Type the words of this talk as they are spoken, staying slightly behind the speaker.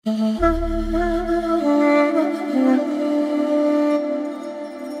Happy, happy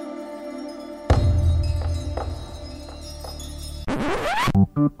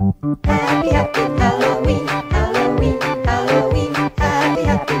Halloween, Halloween, Halloween. Happy,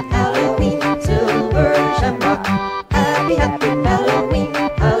 happy Halloween, Silver Shamrock. Happy, happy Halloween,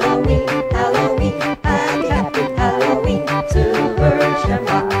 Halloween, Halloween. Happy, happy Halloween, Silver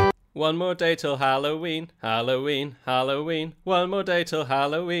Shamrock. One more day till Halloween, Halloween, Halloween. One more day till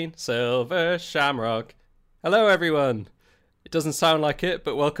Halloween, Silver Shamrock. Hello, everyone. It doesn't sound like it,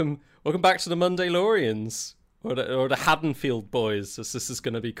 but welcome back to the Mondaylorians. Or the Haddonfield Boys, as this is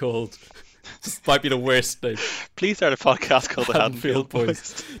going to be called. This might be the worst name. Please start a podcast called the Haddonfield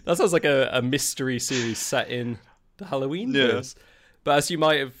Boys. That sounds like a mystery series set in the Halloween years. But as you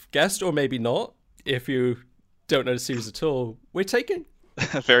might have guessed, or maybe not, if you don't know the series at all, we're taking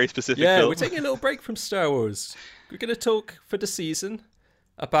a very specific film. we're taking a little break from Star Wars. We're going to talk for the season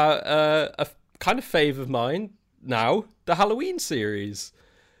about a kind of fave of mine now, the Halloween series,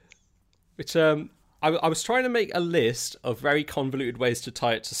 which I was trying to make a list of very convoluted ways to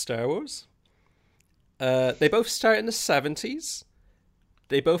tie it to Star Wars. They both start in the 70s.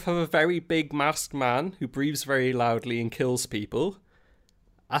 They both have a very big masked man who breathes very loudly and kills people.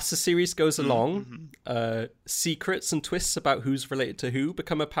 As the series goes along, secrets and twists about who's related to who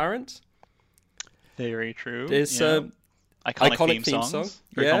become apparent. Very true. There's iconic theme song.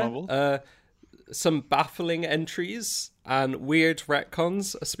 Very memorable. Some baffling entries and weird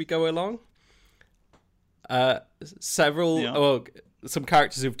retcons as we go along. Some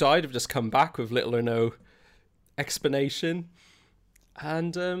characters who've died have just come back with little or no explanation,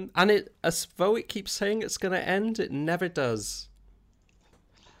 and it, as though it keeps saying it's going to end, it never does.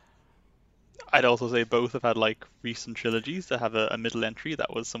 I'd also say both have had like recent trilogies that have a middle entry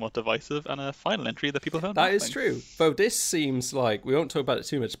that was somewhat divisive and a final entry that people found. That is true. Though this seems like, we won't talk about it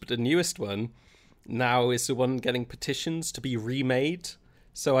too much, but the newest one now is the one getting petitions to be remade.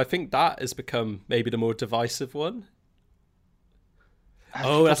 So I think that has become maybe the more divisive one.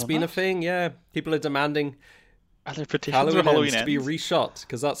 That's been a thing, yeah. People are demanding are there petitions or Halloween to be reshot,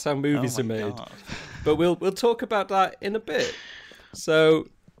 because that's how movies are made. God. But we'll talk about that in a bit. So,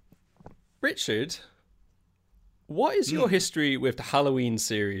 Richard, what is your history with the Halloween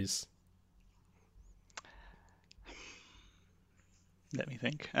series? Let me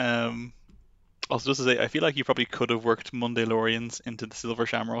think. Also, just to say, I feel like you probably could have worked Mondaylorians into the Silver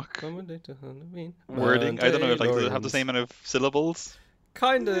Shamrock Monday to Halloween. wording. I don't know if does it have the same amount of syllables?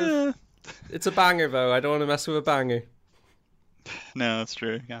 Kind of. Yeah. It's a banger, though. I don't want to mess with a banger. No, that's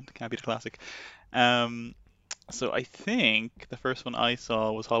true. Can't beat a classic. So I think the first one I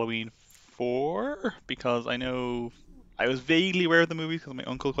saw was Halloween 4, because I know I was vaguely aware of the movies because my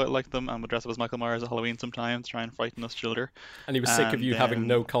uncle quite liked them and would dress up as Michael Myers at Halloween sometimes, try and frighten us children. And he was sick of you having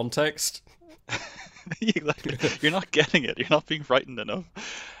no context. Exactly. You're not getting it. You're not being frightened enough.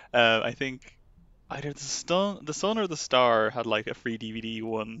 I think either the Sun or the Star had like a free DVD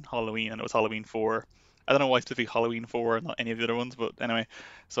one Halloween, and it was Halloween 4. I don't know why specifically Halloween 4 and not any of the other ones, but anyway,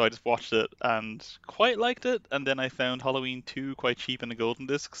 so I just watched it and quite liked it, and then I found Halloween 2 quite cheap in the golden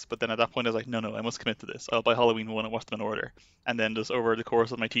discs, but then at that point I was like, no, I must commit to this. I'll buy Halloween 1 and watch them in order. And then just over the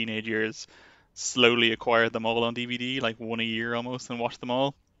course of my teenage years, slowly acquired them all on DVD, like one a year almost, and watched them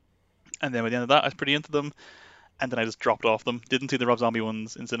all. And then by the end of that, I was pretty into them, and then I just dropped off them. Didn't see the Rob Zombie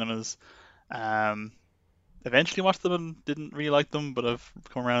ones in cinemas. Eventually watched them and didn't really like them, but I've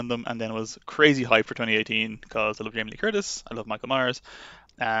come around them, and then was crazy hype for 2018 because I love Jamie Lee Curtis, I love Michael Myers,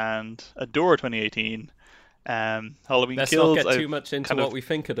 and adore 2018. Halloween Let's Kills. Let's not get too much into what we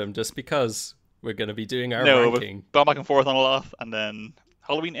think of them, just because we're going to be doing our ranking. Gone back and forth on a lot, and then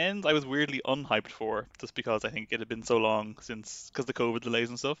Halloween Ends I was weirdly unhyped for, just because I think it had been so long because the COVID delays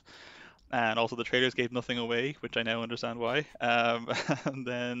and stuff. And also the trailers gave nothing away, which I now understand why. And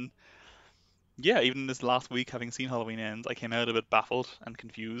then, yeah, even this last week, having seen Halloween Ends, I came out a bit baffled and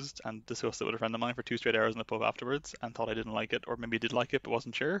confused and discussed it with a friend of mine for 2 straight hours in the pub afterwards and thought I didn't like it, or maybe I did like it but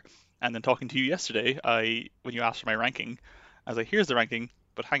wasn't sure. And then talking to you yesterday, when you asked for my ranking, I was like, here's the ranking,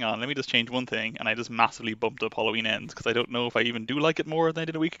 but hang on, let me just change one thing. And I just massively bumped up Halloween Ends because I don't know if I even do like it more than I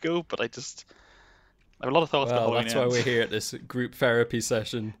did a week ago, but I have a lot of thoughts about Halloween Ends. That's why we're here at this group therapy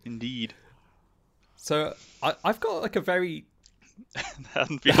session. Indeed. So I've got like a very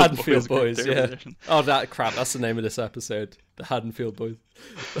Haddonfield Boys, yeah. Version. Oh, that crap! That's the name of this episode, the Haddonfield Boys.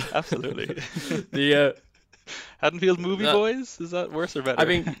 Absolutely. The Haddonfield Movie Boys, is that worse or better? I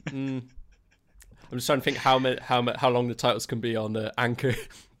mean, I'm just trying to think how long the titles can be on the Anchor.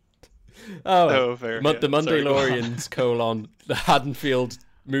 Fair. The Mondaylorians : the Haddonfield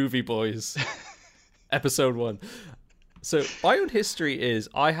Movie Boys, episode 1. So my own history is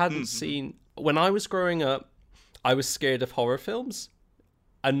I hadn't seen when I was growing up. I was scared of horror films,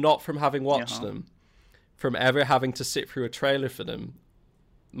 and not from having watched them, from ever having to sit through a trailer for them.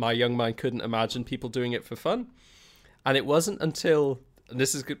 My young mind couldn't imagine people doing it for fun, and it wasn't until, and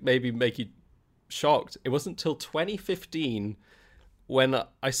this is maybe make you shocked, it wasn't until 2015 when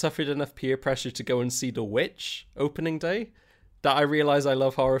I suffered enough peer pressure to go and see The Witch opening day that I realized I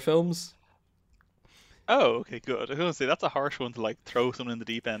love horror films. Oh, okay, good. I was going to say, that's a harsh one to, like, throw someone in the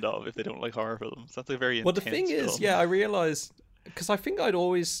deep end of if they don't like horror films. That's a very intense Well, the thing is, film. yeah, I realized, because I think I'd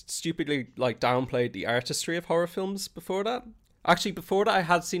always stupidly, like, downplayed the artistry of horror films before that. Actually, before that, I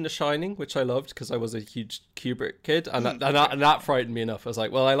had seen The Shining, which I loved because I was a huge Kubrick kid, and that frightened me enough. I was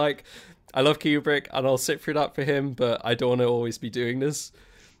like, well, I love Kubrick, and I'll sit through that for him, but I don't want to always be doing this.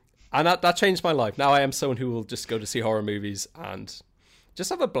 And that changed my life. Now I am someone who will just go to see horror movies and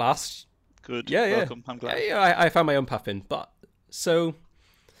just have a blast. Good. Yeah, Welcome. I'm glad. Yeah, I found my own path in. But so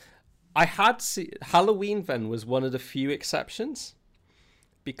I had Halloween then was one of the few exceptions,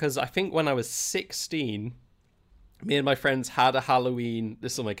 because I think when I was 16, me and my friends had a Halloween.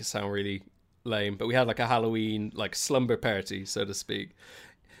 This will make it sound really lame, but we had like a Halloween like slumber party, so to speak.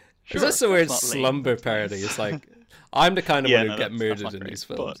 Sure, Is that the word that's not lame, slumber that's party? nice. It's like I'm the kind of Yeah, one who no, get that's murdered not in great, these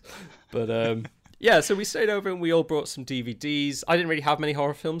films. But yeah, so we stayed over and we all brought some DVDs. I didn't really have many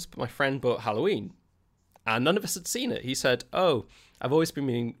horror films, but my friend bought Halloween, and none of us had seen it. He said, "Oh, I've always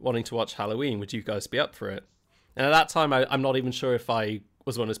been wanting to watch Halloween. Would you guys be up for it?" And at that time, I'm not even sure if I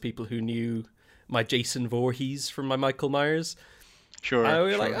was one of those people who knew my Jason Voorhees from my Michael Myers. Sure. And we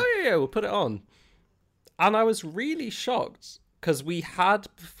were sure. like, "Oh yeah, we'll put it on." And I was really shocked because we had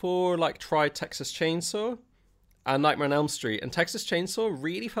before like tried Texas Chainsaw and Nightmare on Elm Street, and Texas Chainsaw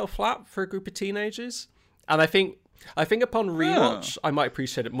really fell flat for a group of teenagers. And I think upon rewatch, I might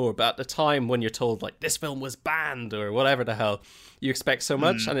appreciate it more. But at the time, when you're told like this film was banned or whatever the hell, you expect so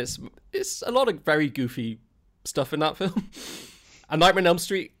much, and it's a lot of very goofy stuff in that film. And Nightmare on Elm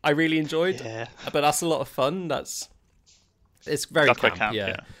Street, I really enjoyed, but that's a lot of fun. It's very quite camp,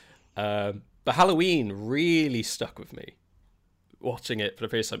 camp, yeah. But Halloween really stuck with me, watching it for the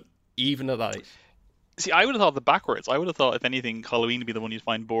first time, even at that age. See, I would have thought the backwards. I would have thought, if anything, Halloween would be the one you'd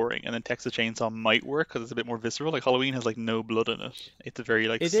find boring, and then Texas Chainsaw might work because it's a bit more visceral. Like, Halloween has, like, no blood in it. It's a very,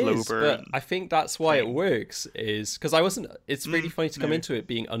 like, slow burn. But I think that's why it thing. works, is because it's really funny to come into it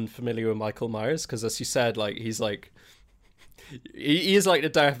being unfamiliar with Michael Myers, because as you said, like, he is like the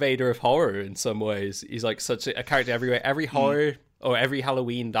Darth Vader of horror in some ways. He's like such a character everywhere. Every horror or every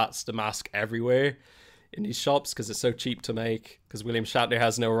Halloween, that's the mask everywhere in these shops because it's so cheap to make, because William Shatner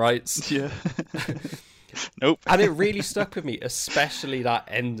has no rights. Yeah. Nope. And it really stuck with me, especially that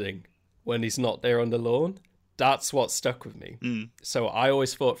ending when he's not there on the lawn. That's what stuck with me. So I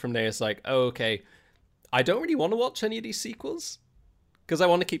always thought from there, it's like, oh, okay, I don't really want to watch any of these sequels because I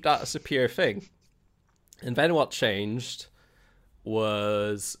want to keep that as a pure thing. And then what changed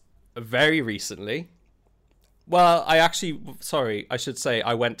was very recently. Well, I should say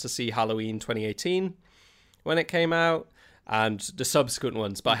I went to see Halloween 2018 when it came out, and the subsequent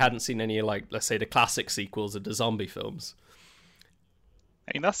ones, but I hadn't seen any, like, let's say, the classic sequels of the zombie films.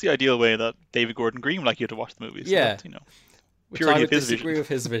 I mean, that's the ideal way that David Gordon Green would like you to watch the movies. So Yeah. that, Which purity I would of his disagree vision. with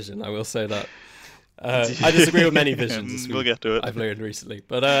his vision, I will say that. I disagree with many visions. We'll get to it. I've learned recently.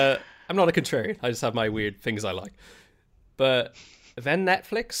 But I'm not a contrarian. I just have my weird things I like. But then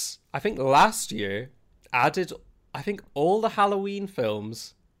Netflix, I think last year, added, I think, all the Halloween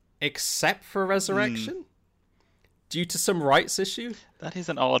films except for Resurrection due to some rights issue. That is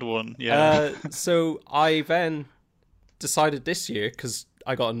an odd one, yeah. So I then decided this year, because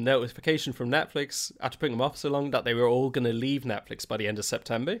I got a notification from Netflix after putting them off so long, that they were all going to leave Netflix by the end of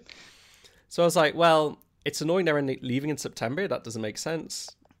September. So I was like, well, it's annoying they're leaving in September. That doesn't make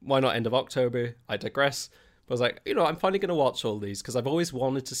sense. Why not end of October? I digress. But I was like, I'm finally going to watch all these because I've always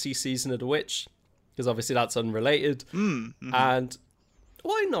wanted to see Season of the Witch, because obviously that's unrelated. And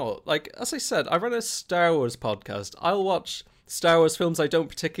why not? Like, as I said, I run a Star Wars podcast. I'll watch Star Wars films I don't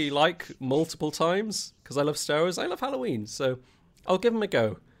particularly like multiple times because I love Star Wars. I love Halloween, so I'll give them a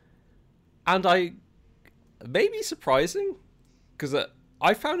go. And I may be surprising because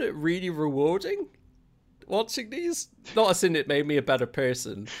I found it really rewarding watching these. Not as in it made me a better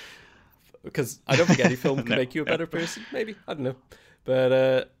person, because I don't think any film can make you a better person. Maybe, I don't know,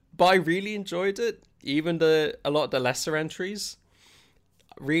 but I really enjoyed it. Even a lot of the lesser entries.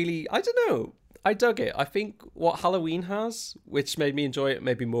 Really, I don't know. I dug it. I think what Halloween has, which made me enjoy it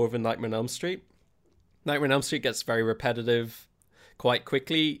maybe more than Nightmare on Elm Street. Nightmare on Elm Street gets very repetitive quite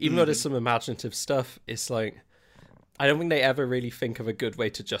quickly. Even though there's some imaginative stuff, it's like, I don't think they ever really think of a good way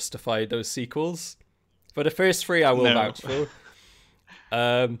to justify those sequels. For the first three, I will No. vouch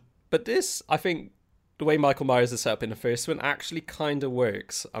for. But this, I think, the way Michael Myers is set up in the first one actually kind of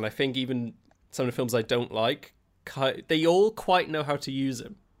works. And I think even some of the films I don't like, they all quite know how to use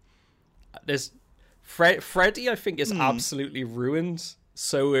him. There's Freddy, I think, is absolutely ruined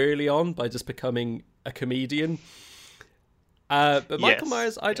so early on by just becoming a comedian. But Michael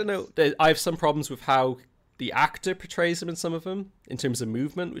Myers, I don't know. I have some problems with how the actor portrays him in some of them, in terms of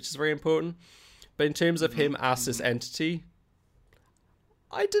movement, which is very important. But in terms of him as this entity,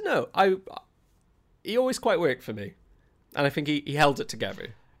 I don't know. He always quite worked for me. And I think he held it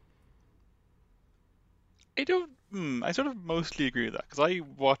together. I don't. I sort of mostly agree with that because I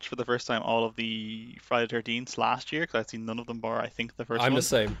watched for the first time all of the Friday the 13th last year because I'd seen none of them bar I think the first one. I'm the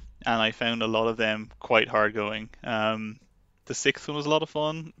same. And I found a lot of them quite hard going. The sixth one was a lot of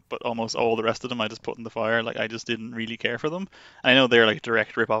fun, but almost all the rest of them I just put in the fire. Like I just didn't really care for them. I know they're like a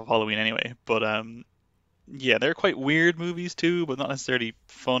direct rip off of Halloween anyway, but yeah, they're quite weird movies too, but not necessarily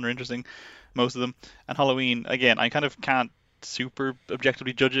fun or interesting, most of them. And Halloween, again, I kind of can't super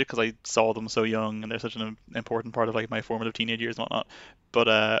objectively judge it because I saw them so young and they're such an important part of like my formative teenage years and whatnot. But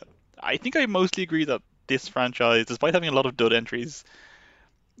I think I mostly agree that this franchise, despite having a lot of dud entries,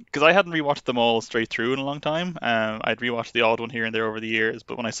 because I hadn't rewatched them all straight through in a long time. I'd rewatched the odd one here and there over the years,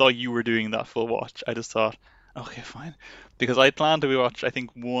 but when I saw you were doing that full watch, I just thought, okay, fine, because I planned to rewatch I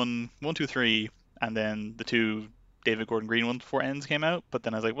think one, two, three, and then the two David Gordon Green ones before Ends came out. But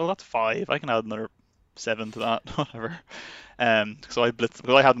then I was like, well, that's five. I can add another 7 to that, whatever. So I blitzed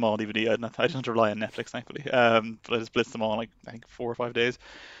because I had them all on DVD. I didn't have to rely on Netflix, thankfully. But I just blitzed them all in like I think 4 or 5 days.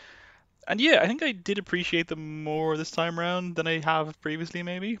 And yeah, I think I did appreciate them more this time around than I have previously,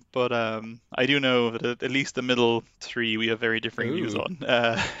 maybe. But I do know that at least the middle 3 we have very differing views on.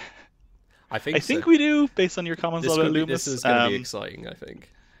 I think so. we do, based on your comments about Loomis. This is going to be exciting, I think.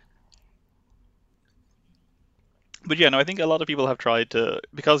 But yeah, no, I think a lot of people have tried to,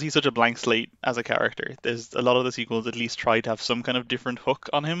 because he's such a blank slate as a character, there's a lot of the sequels at least try to have some kind of different hook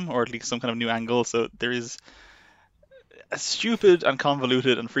on him, or at least some kind of new angle, so there is a stupid and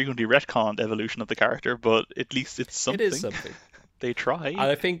convoluted and frequently retconned evolution of the character, but at least it's something. It is something. They try. And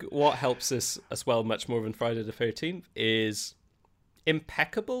I think what helps this as well, much more than Friday the 13th, is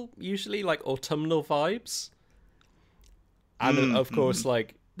impeccable, usually, like autumnal vibes. And of course,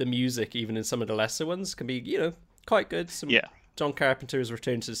 like the music, even in some of the lesser ones, can be, quite good. John Carpenter has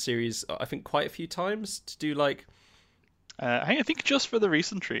returned to the series, I think, quite a few times to do like. I think just for the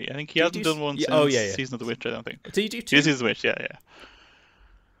recentry. I think he hasn't done one since Season of the Witch. I don't think. Did you do 2? Season of the Witch, yeah.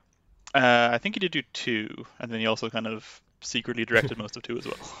 I think he did do 2, and then he also kind of secretly directed most of 2 as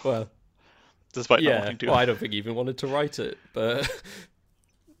well. Well, despite not wanting to. Well, I don't think he even wanted to write it, but.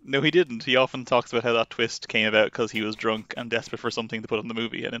 No, he didn't. He often talks about how that twist came about because he was drunk and desperate for something to put in the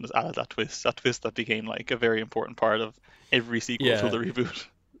movie, and then just added that twist. That twist that became like a very important part of every sequel to the reboot.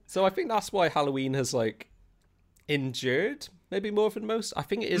 So I think that's why Halloween has like endured maybe more than most. I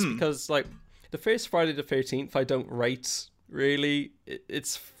think it is because like the first Friday the 13th I don't rate really.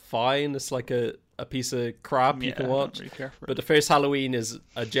 It's fine. It's like a piece of crap you can watch. Really but the first Halloween is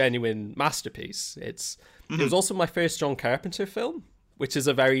a genuine masterpiece. It was also my first John Carpenter film, which is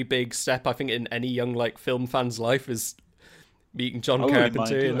a very big step, I think, in any young like film fan's life, is meeting John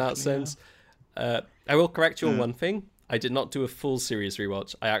Carpenter in that sense. I will correct you on one thing. I did not do a full series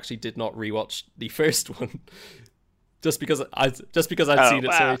rewatch. I actually did not rewatch the first one. just because I'd seen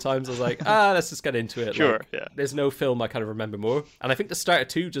it so many times, I was like, let's just get into it. Sure, like, yeah. There's no film I kind of remember more. And I think the start of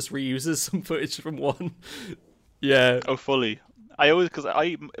 2 just reuses some footage from 1. Yeah. Oh, fully.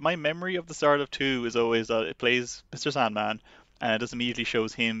 My memory of the start of 2 is always that it plays Mr. Sandman, and it just immediately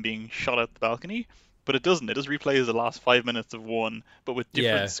shows him being shot out the balcony. But it doesn't. It just replays the last 5 minutes of 1, but with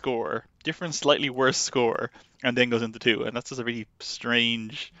different slightly worse score, and then goes into 2. And that's just a really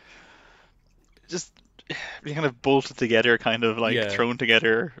strange, just really kind of bolted together, kind of like thrown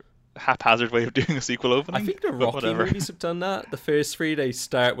together, haphazard way of doing a sequel opening. I think the Rocky movies have done that. The first 3, they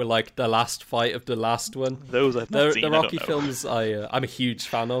start with like the last fight of the last one. Those I've not seen. The Rocky films, I'm a huge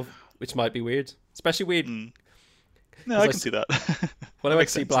fan of, which might be weird, especially weird. No, I can see that. When I went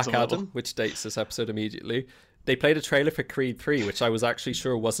to see Black Adam, which dates this episode immediately, they played a trailer for Creed 3, which I was actually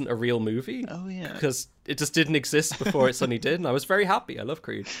sure wasn't a real movie. Oh, yeah. Because it just didn't exist before it suddenly did, and I was very happy. I love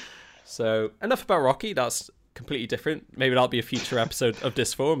Creed. So, enough about Rocky. That's completely different. Maybe that'll be a future episode of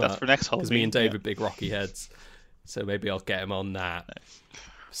this format. That's for next Halloween. Because me and Dave are big Rocky heads. So maybe I'll get him on that. Nice.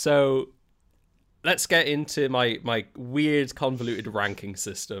 So, let's get into my weird, convoluted ranking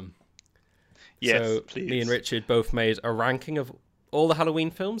system. Yes, so please. Me and Richard both made a ranking of all the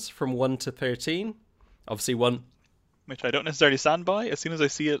Halloween films from 1 to 13. Obviously, 1 which I don't necessarily stand by. As soon as I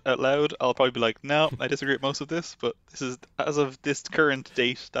see it out loud, I'll probably be like, no, I disagree with most of this, but this is, as of this current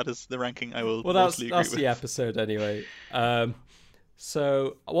date, that is the ranking I will Well, mostly agree that's with. the episode anyway.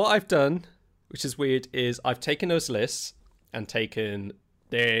 So what I've done, which is weird, is I've taken those lists and taken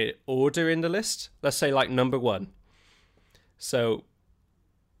their order in the list. Let's say like number 1. So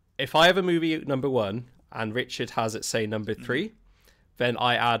if I have a movie at number 1 and Richard has it say number 3, then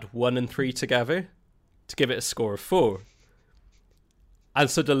I add 1 and 3 together to give it a score of 4. And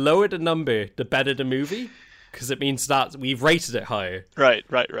so the lower the number, the better the movie, because it means that we've rated it higher. Right.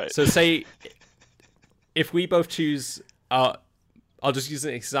 So say if we both choose, I'll just use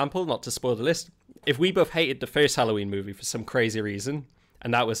an example, not to spoil the list. If we both hated the first Halloween movie for some crazy reason,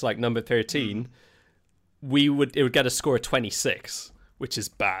 and that was like number 13, it would get a score of 26, which is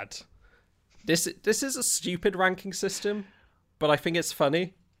bad. This is a stupid ranking system, but I think it's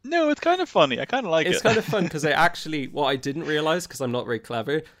funny. No, it's kind of funny. I kind of like it. It's kind of fun because what I didn't realize, because I'm not very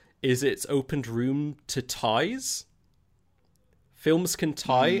clever, is it's opened room to ties. Films can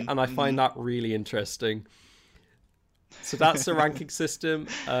tie, and I find that really interesting. So that's the ranking system.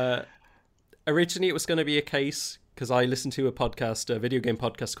 Originally, it was going to be a case, because I listened to a video game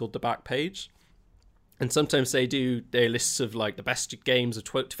podcast called The Back Page. And sometimes they do their lists of like the best games of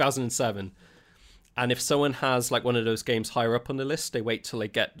 2007. And if someone has like one of those games higher up on the list, they wait till they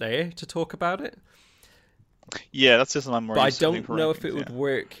get there to talk about it. Yeah, that's just what I'm more But I used to don't know if it would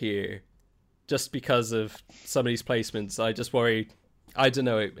work here, just because of some of these placements. I just worry. I don't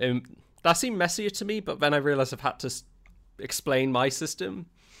know. That seemed messier to me, but then I realized I've had to explain my system.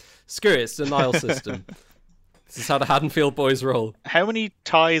 Screw it, it's the denial system. This is how the Haddonfield boys roll. How many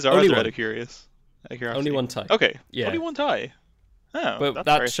ties are Only there one. out of curiosity? Only one tie. Okay. Yeah. Only one tie. Oh, But that's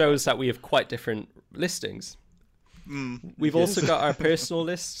that very shows that we have quite different listings. We've yes. also got our personal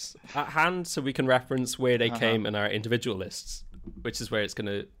lists at hand, so we can reference where they came in our individual lists, which is where it's going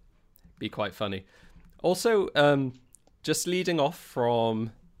to be quite funny. Also, just leading off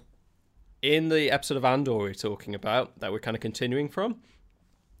from in the episode of Andor we're talking about, that we're kind of continuing from,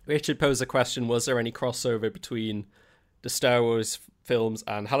 Richard posed a question, was there any crossover between the Star Wars films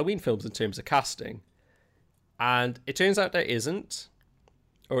and Halloween films in terms of casting? And it turns out there isn't,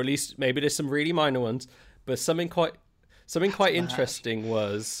 or at least maybe there's some really minor ones, but something quite interesting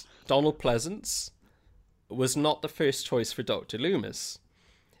was Donald Pleasance was not the first choice for Dr. Loomis.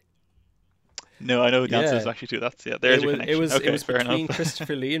 No, I know the answer is actually to that. Yeah, there's your connection. It was fair between enough.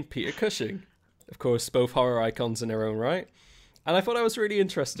 Christopher Lee and Peter Cushing. Of course, both horror icons in their own right. And I thought that was really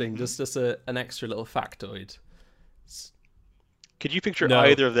interesting, just as an extra little factoid. Could you picture No,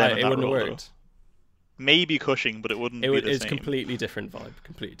 either of them in it that wouldn't role, have though? worked. Maybe Cushing, but it wouldn't be the It's same. completely different vibe,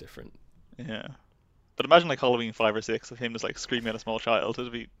 completely different. Yeah. But imagine like Halloween 5 or 6 of him just like screaming at a small child.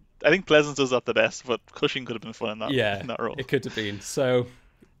 It'd be. I think Pleasance does that the best, but Cushing could have been fun in that role. It could have been. So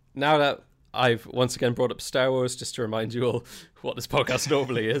now that I've once again brought up Star Wars, just to remind you all what this podcast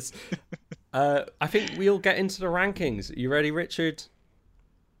normally is, I think we'll get into the rankings. You ready, Richard?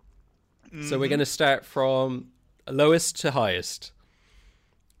 So we're going to start from lowest to highest,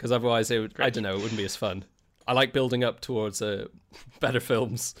 because otherwise I don't know, it wouldn't be as fun. I like building up towards better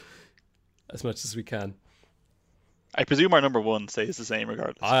films as much as we can. I presume our number 1 stays the same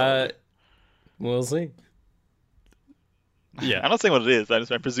regardless. We'll see. Yeah, I'm not saying what it is.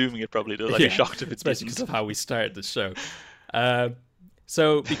 I'm presuming it probably does. I'd be shocked if it especially didn't. because of how we started the show.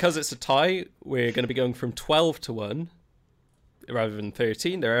 So because it's a tie, we're going to be going from 12 to 1 rather than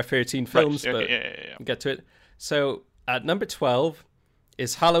 13. There are 13 films, Right, but okay, yeah. we'll get to it. So at number 12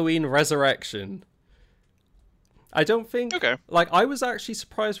 is Halloween Resurrection. I don't think... Okay. Like, I was actually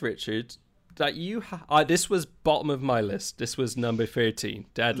surprised, Richard, that you... this was bottom of my list. This was number 13,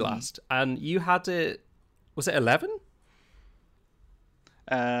 dead last. And you had it... Was it 11?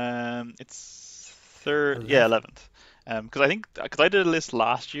 It's third. Yeah, 11th. Because I did a list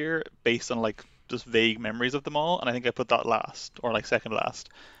last year based on like just vague memories of them all, and I think I put that last or like second last.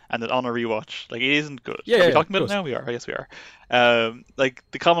 And then on a rewatch, like it isn't good. Yeah, Are we yeah, talking of about it now? We are. I guess we are. Like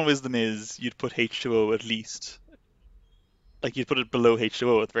the common wisdom is you'd put H2O at least. Like you'd put it below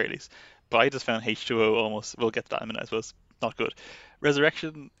H2O at the very least. But I just found H2O almost. We'll get to that in a minute. I suppose not good.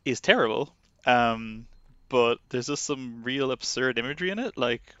 Resurrection is terrible. But there's just some real absurd imagery in it,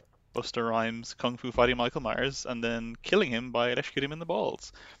 like Busta Rhymes kung fu fighting Michael Myers and then killing him by electrocuting him in the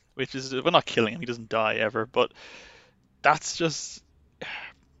balls, which is, well, not killing him, he doesn't die ever, but that's just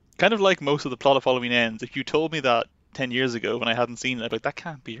kind of like most of the plot of Halloween Ends. If you told me that 10 years ago when I hadn't seen it. I'd be like, that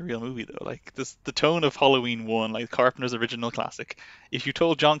can't be a real movie though. Like this, the tone of Halloween 1, like Carpenter's original classic. If you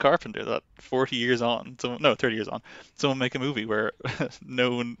told John Carpenter that 40 years on, no, 30 years on, someone make a movie where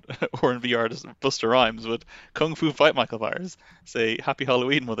known R&B artist Busta Rhymes would kung fu fight Michael Myers, say Happy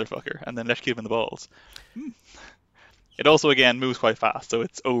Halloween, motherfucker, and then electrocute him in the balls. It also, again, moves quite fast, so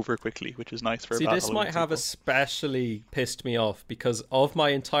it's over quickly, which is nice for a See, bad this Halloween might have sequel. especially pissed me off because of my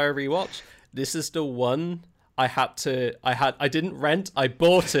entire rewatch. This is the one I didn't rent. I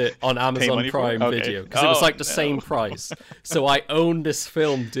bought it on Amazon money for it? Prime Okay. Video because it was like the no. same price. So I own this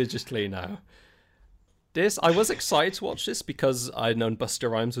film digitally now. I was excited to watch this because I'd known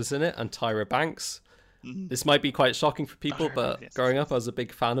Busta Rhymes was in it and Tyra Banks. This might be quite shocking for people, but yes. growing up I was a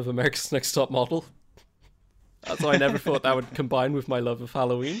big fan of America's Next Top Model. So I never thought that would combine with my love of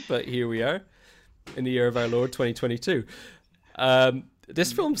Halloween, but here we are in the year of our Lord 2022.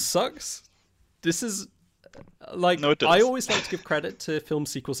 This film sucks. This is like, No, it does. I always like to give credit to film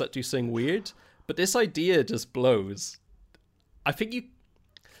sequels that do something weird, but this idea just blows. I think you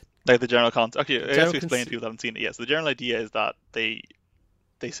Like the general concept. Okay, I General have to explain to people that haven't seen it yet. So the general idea is that they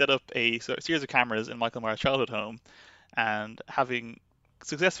set up a series of cameras in Michael Myers' childhood home, and having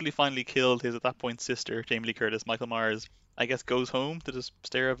successfully finally killed his, at that point, sister, Jamie Lee Curtis, Michael Myers, I guess, goes home to just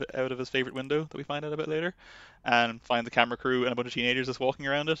stare out of his favorite window that we find out a bit later, and find the camera crew and a bunch of teenagers just walking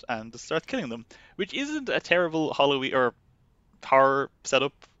around it, and just starts killing them, which isn't a terrible Halloween or horror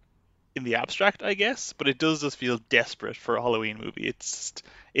setup in the abstract, I guess, but it does just feel desperate for a Halloween movie.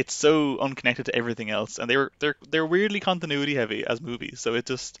 It's so unconnected to everything else, and they're weirdly continuity heavy as movies, so it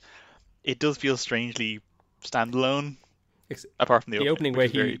does feel strangely standalone. Apart from the opening where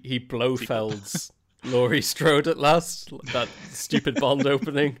which is he Blofelds Laurie Strode at last, that stupid Bond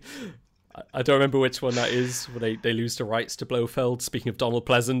opening. I don't remember which one that is, where they lose the rights to Blofeld. Speaking of Donald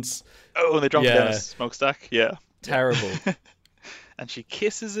Pleasance. Oh, and they drop him down a smokestack. Yeah. Terrible. And she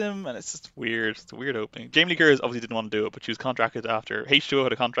kisses him, and it's just weird. It's a weird opening. Jamie Lee Curtis obviously didn't want to do it, but she was contracted after H2O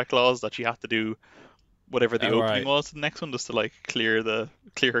had a contract clause that she had to do whatever the opening was to the next one, just to like clear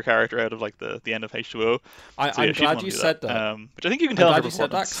her character out of like the end of H2O. I'm glad you said that. Which I think you can tell. I'm her glad you said that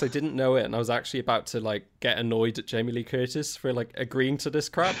performance. because I didn't know it, and I was actually about to like get annoyed at Jamie Lee Curtis for like agreeing to this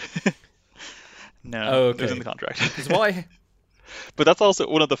crap. No, Oh, it was okay. in the contract. Because why? But that's also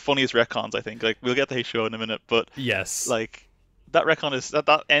one of the funniest retcons, I think. Like, we'll get to H2O in a minute, but Yes. like that retcon is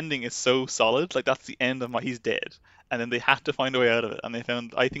that ending is so solid. Like, that's the end of he's dead, and then they had to find a way out of it, and they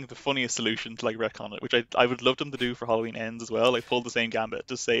found, I think, the funniest solution to like retcon it, which I would love them to do for Halloween Ends as well. Like, pull the same gambit,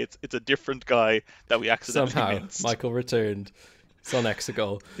 just say it's a different guy that we accidentally Somehow minced. Michael returned. It's on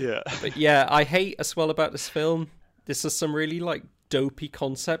Exegol. Yeah. But yeah, I hate as well about this film. This is some really like dopey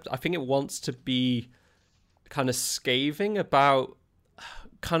concept. I think it wants to be kind of scathing about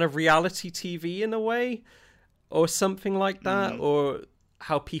kind of reality TV in a way, or something like that, or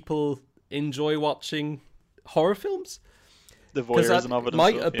how people enjoy watching horror films. The voyeurism of it.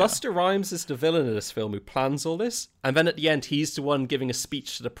 And stuff, Busta Rhymes is the villain of this film who plans all this, and then at the end he's the one giving a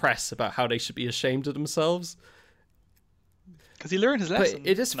speech to the press about how they should be ashamed of themselves. Because he learned his But lesson.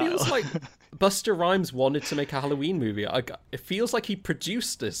 it just feels Niall. like Busta Rhymes wanted to make a Halloween movie. It feels like he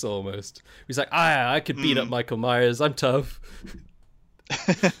produced this almost. He's like, I could beat up Michael Myers. I'm tough.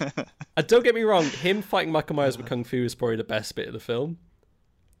 And don't get me wrong, him fighting Michael Myers with Kung Fu is probably the best bit of the film.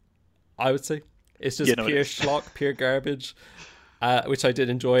 I would say. It's just Yeah, no, it pure is. schlock, pure garbage. Which I did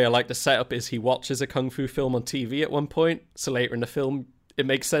enjoy. I like the setup is he watches a Kung Fu film on TV at one point, so later in the film it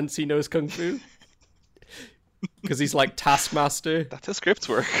makes sense he knows Kung Fu. Because he's like Taskmaster. That's how scripts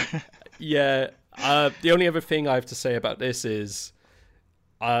work. Yeah. The only other thing I have to say about this is,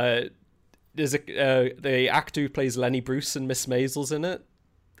 there's the actor who plays Lenny Bruce and Miss Maisel's in it.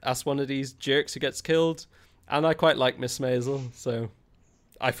 That's one of these jerks who gets killed, and I quite like Miss Maisel, so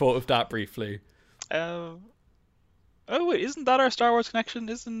I thought of that briefly. Oh wait, isn't that our Star Wars connection?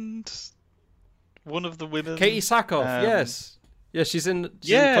 Isn't one of the women Katie Sackhoff, yes, yeah, she's in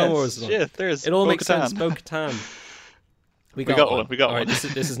yes, Clone Wars. shit, there's It all makes Bo-Katan. sense. Bo-Katan. We got one. All right, this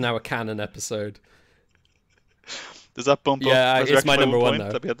is now a canon episode. Does that bump Yeah, up? it's Resurrection my number by one point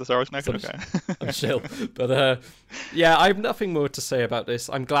now. that we had the Star Wars connection. So- Okay. I'm chill. But yeah, I have nothing more to say about this.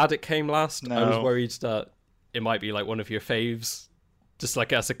 I'm glad it came last. I was No. worried that it might be like one of your faves, just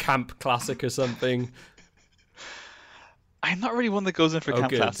like as a camp classic or something. I'm not really one that goes in for Oh, camp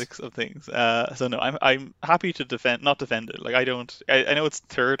good. classics of things. So no, I'm happy to not defend it. Like I know it's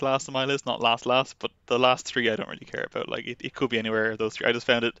third last on my list, not last, but the last three I don't really care about. Like it could be anywhere those three. I just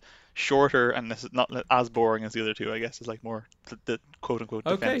found it shorter and this is not as boring as the other two. I guess is like more the quote unquote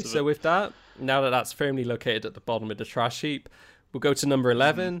defense Okay, of so it. with that, now that that's firmly located at the bottom of the trash heap, we'll go to number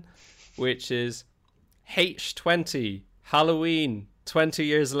 11, which is H20, Halloween, 20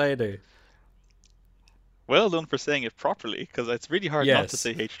 years later. Well done for saying it properly, because it's really hard not to Yes,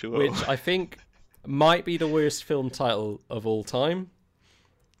 say H2O. which I think might be the worst film title of all time.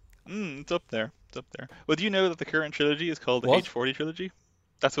 It's up there. It's up there. Well, do you know that the current trilogy is called the What? H40 trilogy?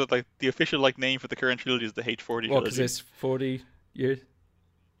 That's what like the official like name for the current trilogy is the H40 Well, because trilogy. it's 40 years.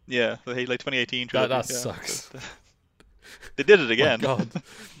 Yeah, the 2018 trilogy. That yeah. sucks. They did it My again. God.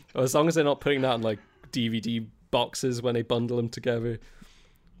 Well, as long as they're not putting that in like DVD boxes when they bundle them together.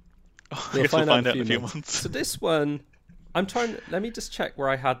 I We'll guess we'll find find out out in a few months. months. So this one, let me just check where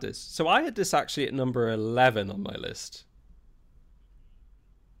I had this. So I had this actually at number 11 on my list.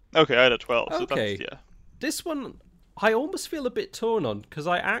 Okay, I had a 12. So Okay. that's, yeah. This one, I almost feel a bit torn on because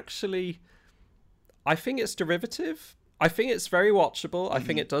I think it's derivative. I think it's very watchable. I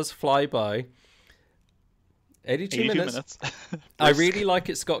think it does fly by. 82 minutes. I really like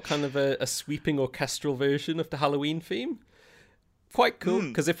it's got kind of a sweeping orchestral version of the Halloween theme. Quite cool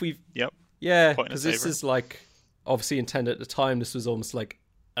because if we've Yep. yeah, Quite in because its this favour. is like obviously intended at the time. This was almost like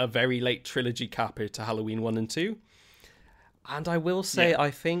a very late trilogy capper to Halloween 1 and 2. And I will say, I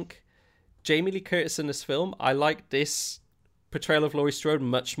think Jamie Lee Curtis in this film, I like this portrayal of Laurie Strode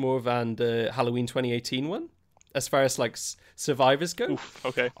much more than the Halloween 2018 one, as far as like survivors go. Oof,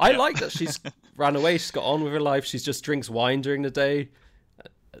 okay. I yeah. like that she's ran away. She's got on with her life. She just drinks wine during the day.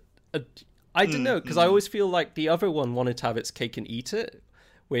 I don't know, because I always feel like the other one wanted to have its cake and eat it,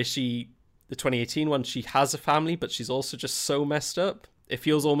 where the 2018 one, she has a family, but she's also just so messed up. It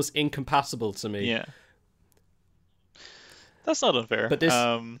feels almost incompatible to me. Yeah. That's not unfair. But this-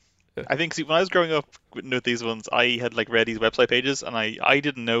 I think see, when I was growing up with these ones, I had like read these website pages, and I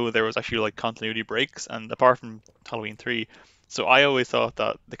didn't know there was actually like continuity breaks, and apart from Halloween 3, so I always thought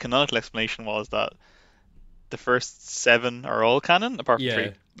that the canonical explanation was that the first 7 are all canon, apart from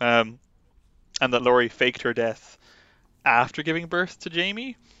 3, and that Laurie faked her death after giving birth to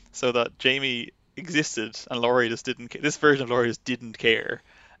Jamie, so that Jamie existed and Laurie just didn't. This version of Laurie just didn't care.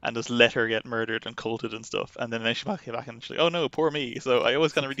 And just let her get murdered and culted and stuff. And then eventually came back and she's like, oh no, poor me. So I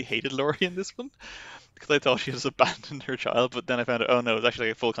always kind of really hated Laurie in this one. Because I thought she just abandoned her child. But then I found out, oh no, it's actually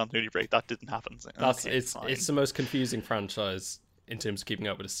like a full continuity break. That didn't happen. So, fine. It's the most confusing franchise in terms of keeping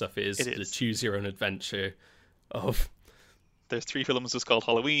up with the stuff. It is the choose your own adventure of... There's 3 films just called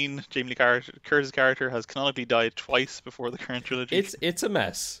Halloween. Jamie Lee Curtis' character has canonically died twice before the current trilogy. It's a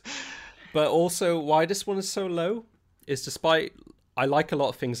mess. But also, why this one is so low is despite... I like a lot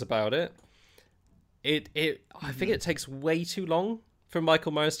of things about it. I think it takes way too long for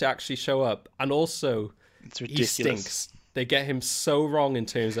Michael Myers to actually show up, and also It's he ridiculous. stinks. They get him so wrong in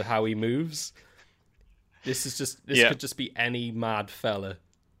terms of how he moves. This could just be any mad fella.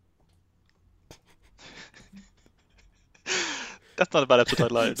 That's not a bad episode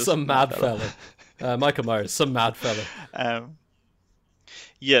title either. just Some mad fella. Michael Myers, some mad fella.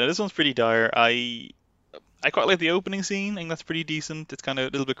 Yeah, this one's pretty dire. I quite like the opening scene. I think that's pretty decent. It's kind of a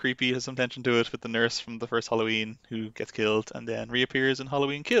little bit creepy. It has some tension to it with the nurse from the first Halloween who gets killed and then reappears in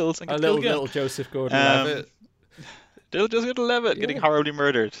Halloween Kills and A gets little killed again. little Joseph Gordon-Levitt. Little Joseph Gordon-Levitt getting horribly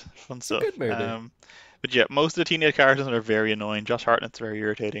murdered. Fun stuff. good murder. But yeah, most of the teenage characters are very annoying. Josh Hartnett's very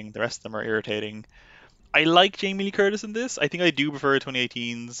irritating. The rest of them are irritating. I like Jamie Lee Curtis in this. I think I do prefer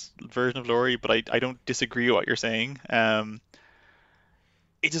 2018's version of Laurie, but I don't disagree with what you're saying.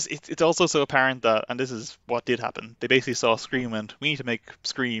 It's also so apparent that, and this is what did happen, they basically saw Scream and went, we need to make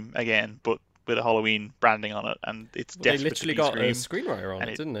Scream again, but with a Halloween branding on it, and it's They desperate literally to be got a Scream. screenwriter on And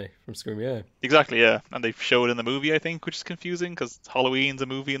it, it- didn't they? From Scream, yeah. Exactly, yeah, and they show it in the movie, I think, which is confusing, because Halloween's a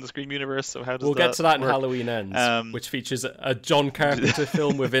movie in the Scream universe, so how does We'll get to that in work? Halloween Ends, which features a John Carpenter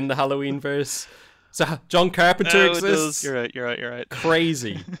film within the Halloween verse. So John Carpenter No, it exists? does. You're right.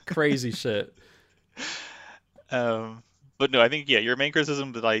 Crazy shit. But no, I think, yeah, your main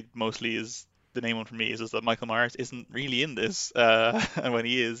criticism that I mostly is the main one for me is that Michael Myers isn't really in this, and when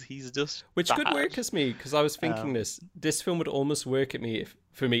he is, he's just Which bad. could work as me, because I was thinking this film would almost work at me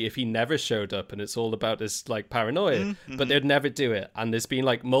for me if he never showed up and it's all about this like paranoia, but they'd never do it. And there's been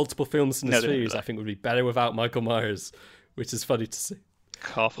like multiple films in this No, they don't do series that. I think would be better without Michael Myers, which is funny to see.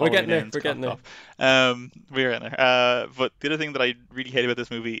 Cough, We're getting Halloween there, ends, we're cough, getting cough. We're in there. But the other thing that I really hate about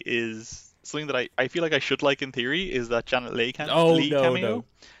this movie is something that I feel like I should like in theory is that Janet Leigh cameo. No.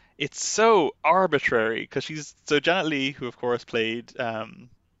 It's so arbitrary because Janet Leigh, who of course played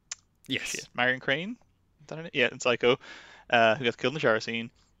Yes. Marion Crane, is that her name? Yeah, in Psycho, who gets killed in the shower scene,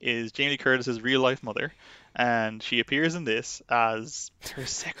 is Jamie Lee Curtis's real life mother, and she appears in this as her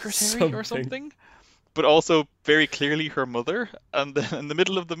secretary or something. But also very clearly her mother. And then in the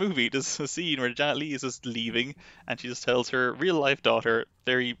middle of the movie, there's a scene where Janet Leigh is just leaving, and she just tells her real life daughter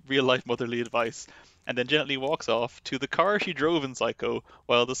very real life motherly advice. and then gently walks off to the car she drove in Psycho,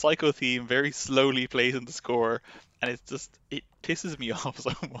 while the Psycho theme very slowly plays in the score, and it pisses me off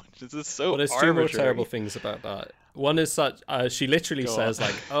so much. It's just so Well, there's two more arbitrary. terrible things about that. One is such she literally Go says on.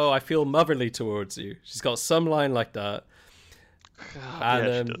 like, "Oh, I feel motherly towards you." She's got some line like that, and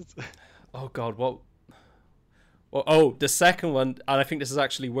Yeah, she does. oh god, what? Oh, the second one, and I think this is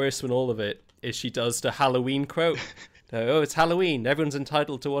actually worse than all of it, is she does the Halloween quote. Oh, it's Halloween. Everyone's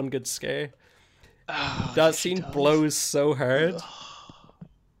entitled to one good scare. Oh, That she scene does. blows so hard.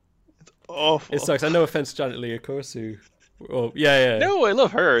 Awful. It sucks. No offense to Janet Leigh, of course. Who? Oh, yeah. No, I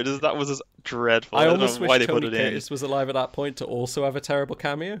love her. That was just dreadful. I don't almost know why wish they put Tony it in. Curtis was alive at that point to also have a terrible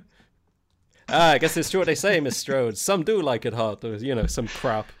cameo. I guess it's true what they say, Miss Strode. Some do like it hot, or some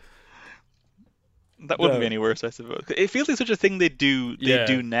crap. That wouldn't No. be any worse, I suppose. It feels like such a thing they do Yeah.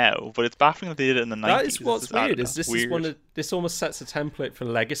 now, but it's baffling that they did it in the 90s. That is It's what's just, I don't weird. know, Is this weird. is one of this almost sets a template for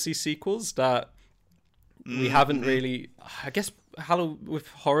legacy sequels that we haven't really. I guess with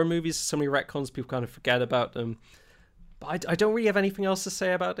horror movies, so many retcons, people kind of forget about them. But I don't really have anything else to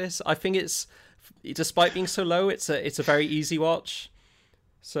say about this. I think it's, despite being so low, it's a very easy watch.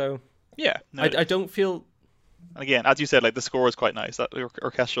 So Yeah. No, I don't feel. and again, as you said, like the score is quite nice. That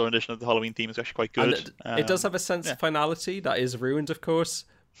orchestral rendition of the Halloween theme is actually quite good. And it does have a sense of finality that is ruined, of course,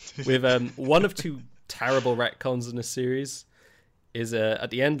 with one of two terrible retcons in the series. Is at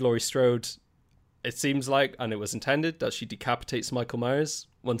the end, Laurie Strode, it seems like, and it was intended, that she decapitates Michael Myers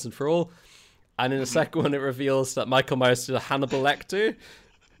once and for all. And in the second one, it reveals that Michael Myers did a Hannibal Lecter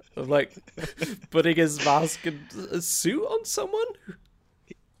of like putting his mask and a suit on someone.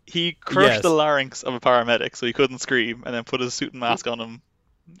 He crushed Yes. the larynx of a paramedic so he couldn't scream, and then put his suit and mask on him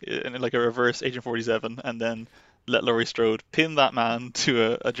in like a reverse Agent 47, and then let Laurie Strode pin that man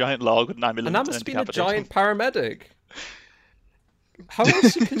to a giant log with an ambulance. And that must have then been a decapitate him. giant paramedic. How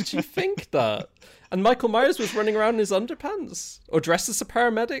else could she think that? And Michael Myers was running around in his underpants or dressed as a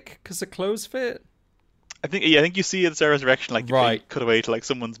paramedic because the clothes fit. I think you see at the resurrection, like Right. they cut away to like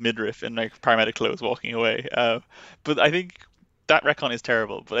someone's midriff in like paramedic clothes walking away. But I think that retcon is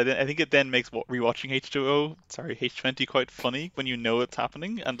terrible. But I think it then makes rewatching H20 quite funny when you know it's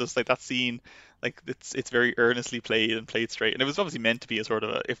happening, and just like that scene, like it's very earnestly played and played straight. And it was obviously meant to be a sort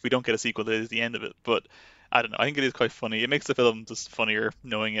of if we don't get a sequel, that is the end of it. But I don't know. I think it is quite funny. It makes the film just funnier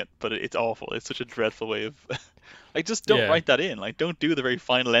knowing it, but it's awful. It's such a dreadful way of. Like, just don't Yeah. write that in. Like, don't do the very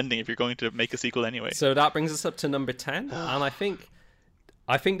final ending if you're going to make a sequel anyway. So that brings us up to number 10. And I think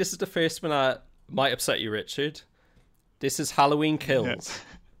this is the first one that might upset you, Richard. This is Halloween Kills.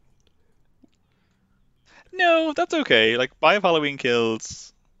 No, that's okay. Like, I have Halloween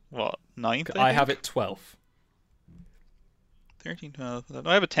Kills, what, 9th? I have it 12th. 13, 12. No,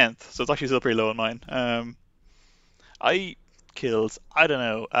 I have a 10th, so it's actually still pretty low on mine. I don't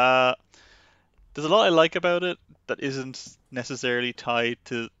know. There's a lot I like about it that isn't necessarily tied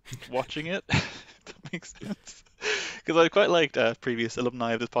to watching it. If that makes sense. Because I quite liked previous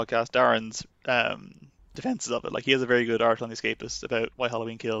alumni of this podcast, Darren's defenses of it. Like, he has a very good article on The Escapist about why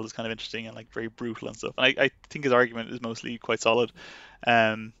Halloween Kills is kind of interesting and like very brutal and stuff. And I think his argument is mostly quite solid.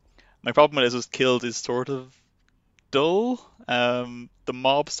 My problem with it is Killed is sort of dull. The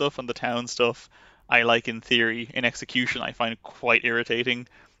mob stuff and the town stuff I like in theory. In execution, I find quite irritating.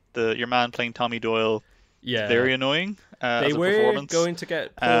 Your man playing Tommy Doyle Yeah. very annoying They as a were performance. going to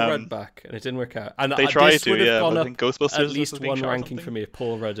get Paul Rudd back, and it didn't work out. And They tried this to, would have yeah, gone but I up think Ghostbusters at was least being one shot or ranking something. for me if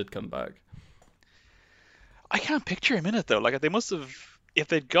Paul Rudd had come back. I can't picture him in it though. Like they must have, if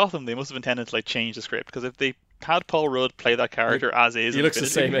they'd got him, they must have intended to like change the script. Because if they had Paul Rudd play that character as is, he and looks the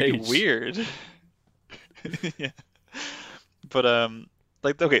finish it, same it'd be age. Weird. Yeah. But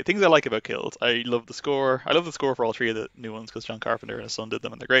like okay, things I like about Killed. I love the score. I love the score for all three of the new ones because John Carpenter and his son did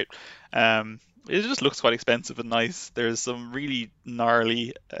them, and they're great. It just looks quite expensive and nice. There's some really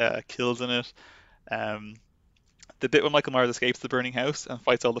gnarly kills in it. The bit when Michael Myers escapes the burning house and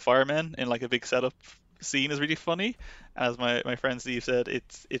fights all the firemen in like a big setup scene is really funny. As my friend Steve said, it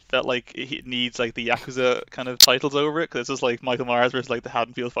felt like it needs like the Yakuza kind of titles over it because it's just like Michael Myers versus like the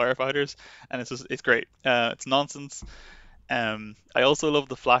Haddonfield firefighters, and it's great. It's nonsense. I also love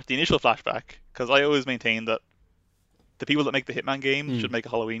the initial flashback because I always maintain that the people that make the Hitman game should make a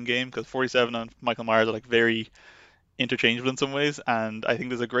Halloween game because 47 and Michael Myers are like very interchangeable in some ways, and I think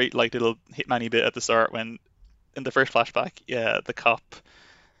there's a great like little Hitman-y bit at the start when in the first flashback, the cop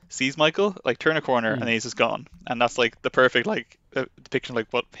sees Michael like turn a corner and then he's just gone, and that's like the perfect like depiction of like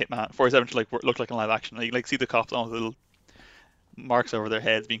what Hitman 47 should like look like in live action. Like, you like see the cops on with little marks over their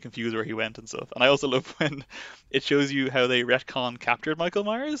heads, being confused where he went and stuff. And I also love when it shows you how they retcon captured Michael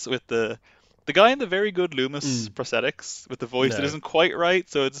Myers with the The guy in the very good Loomis prosthetics with the voice that No. isn't quite right,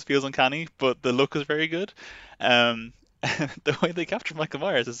 so it just feels uncanny, but the look is very good. Um, the way they capture Michael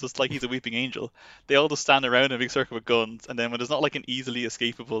Myers is just like he's a weeping angel. They all just stand around in a big circle with guns, and then when there's not like an easily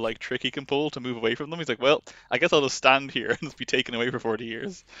escapable like trick he can pull to move away from them, he's like, well, I guess I'll just stand here and just be taken away for 40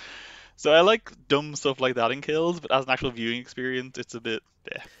 years. So I like dumb stuff like that in Kills, but as an actual viewing experience, it's a bit.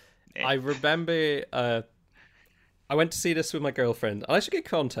 Eh. I remember I went to see this with my girlfriend, and I should get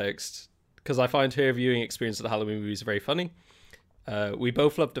context because I find her viewing experience of the Halloween movies very funny. We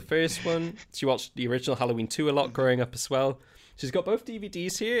both loved the first one. She watched the original Halloween 2 a lot growing up as well. She's got both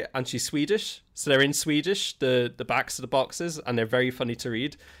DVDs here, and she's Swedish, so they're in Swedish, the backs of the boxes, and they're very funny to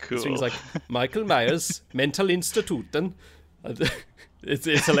read. Cool. It's things like Michael Myers, Mental Instituten.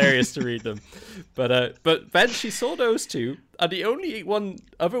 It's hilarious to read them. But then she saw those two, and the only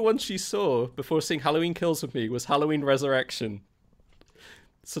other one she saw before seeing Halloween Kills with me was Halloween Resurrection.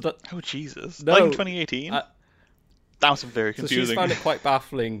 So that Oh Jesus! No, Like in 2018. That was very so confusing. she's found it quite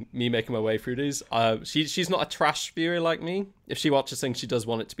baffling, me making my way through these. She's not a trash viewer like me. If she watches things, she does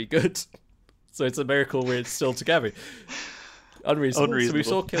want it to be good. So it's a miracle we're still together. Unreasonable. So we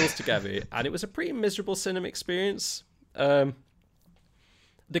saw Kills together, and it was a pretty miserable cinema experience. The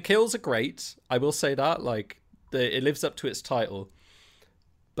kills are great, I will say that. Like, it lives up to its title.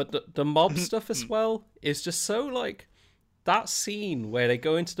 But the mob stuff as well is just so, like, that scene where they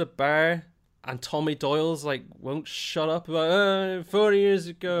go into the bar and Tommy Doyle's like won't shut up about 40 years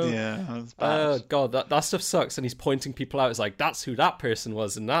ago. Yeah, that's bad. Oh god, that stuff sucks. And he's pointing people out. It's like, that's who that person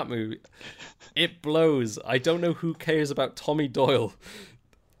was in that movie. It blows. I don't know who cares about Tommy Doyle,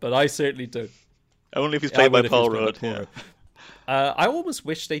 but I certainly do. Only if he's played by Paul Rudd. Yeah. I almost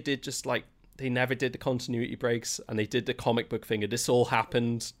wish they did just like, they never did the continuity breaks and they did the comic book thing and this all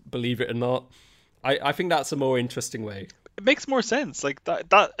happened, believe it or not. I think that's a more interesting way. It makes more sense. Like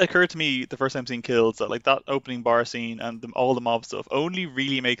that occurred to me the first time seeing Kills, that like that opening bar scene and all the mob stuff only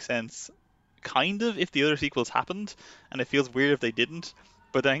really makes sense kind of if the other sequels happened, and it feels weird if they didn't.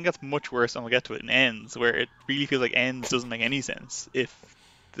 But I think that's much worse, and we'll get to it in Ends, where it really feels like Ends doesn't make any sense if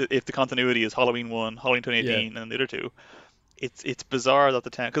the continuity is Halloween 1, Halloween 2018, and the other two. It's bizarre that the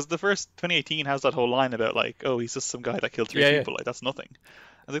town, because the first 2018 has that whole line about like, oh, he's just some guy that killed three people. Like, that's nothing.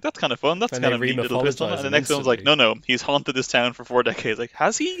 I was like, that's kind of fun. That's kind of neat little twist on it. And the next one's like, no, he's haunted this town for 4 decades. Like,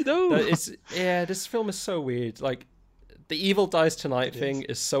 has he though? This film is so weird. Like, the Evil Dies Tonight thing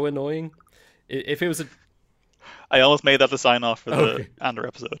is so annoying. If it was I almost made that the sign off for the Andor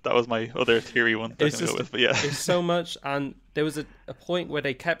episode. That was my other theory one that I'm gonna go with. But yeah, it's so much, and there was a point where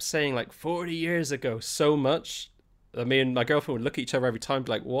they kept saying like 40 years ago so much. I mean, my girlfriend would look at each other every time and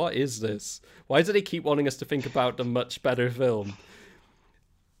be like, what is this? Why do they keep wanting us to think about the much better film?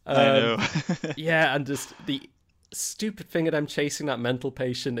 I know. Yeah, and just the stupid thing of them chasing that mental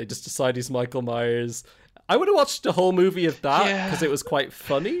patient. They just decide he's Michael Myers. I would have watched the whole movie of that because it was quite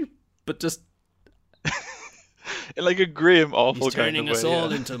funny, but just in like a grim, awful he's kind of way. Turning us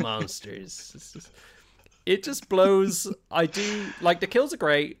all into monsters. It just blows. I do like the kills are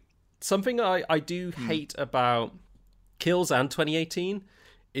great. Something I do hate about Kills and 2018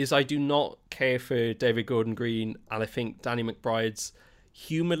 is I do not care for David Gordon Green and I think Danny McBride's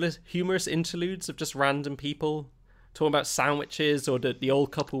humorous interludes of just random people talking about sandwiches, or the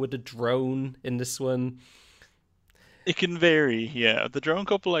old couple with the drone in this one. It can vary, yeah. The drone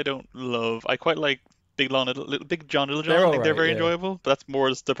couple I don't love. I quite like Big John Littlejohn. I think they're very enjoyable, but that's more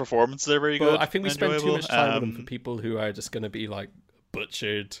just the performances are very good. I think we spend too much time with them for people who are just going to be like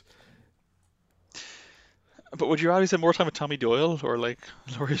butchered. But would you rather spend more time with Tommy Doyle or like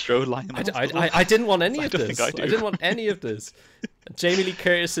Laurie Strode lying in the hospital? I didn't want any of this. I didn't want any of this. Jamie Lee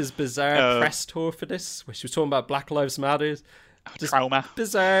Curtis's bizarre press tour for this, where she was talking about Black Lives Matter. Trauma.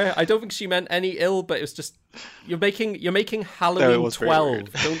 Bizarre. I don't think she meant any ill, but it was just you're making Halloween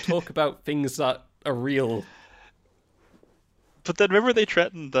 12. Don't talk about things that are real. But then remember they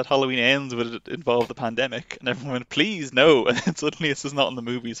threatened that Halloween Ends would involve the pandemic, and everyone went, please, no. And then suddenly it's just not in the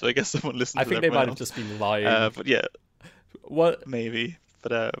movie, so I guess someone listened to it. I think they might have just been lying. But yeah. What? Maybe.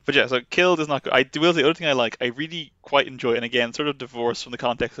 But yeah, so Killed is not good. I will say the other thing I really quite enjoy, and again, sort of divorced from the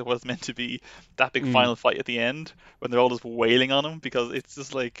context of what it's meant to be, that big final fight at the end, when they're all just wailing on him, because it's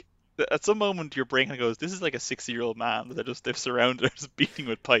just like, at some moment your brain kind of goes, this is like a 60-year-old man that they've surrounded, they're just beating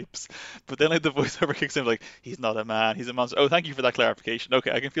with pipes. But then like the voiceover kicks in like, he's not a man, he's a monster. Oh, thank you for that clarification. Okay,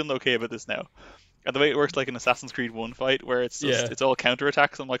 I can feel okay about this now. And the way it works like an Assassin's Creed 1 fight, where it's just it's all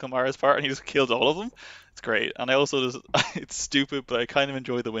counterattacks on Michael Myers' part, and he just kills all of them. It's great. And I also just, it's stupid, but I kind of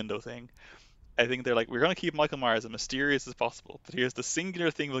enjoy the window thing. I think they're like, we're going to keep Michael Myers as mysterious as possible, but here's the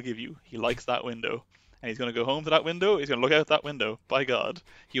singular thing we'll give you. He likes that window. and he's going to go home to that window. He's going to look out that window. By God,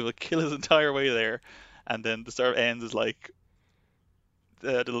 he will kill his entire way there. And then the start ends is like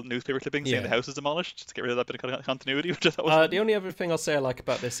the little newspaper clipping saying Yeah. the house is demolished to get rid of that bit of continuity, which I thought was The only other thing I'll say I like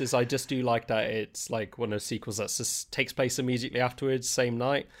about this is I just do like that it's like one of those sequels that just takes place immediately afterwards, same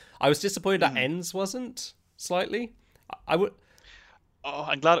night. I was disappointed that Ends wasn't, slightly. I would. Oh,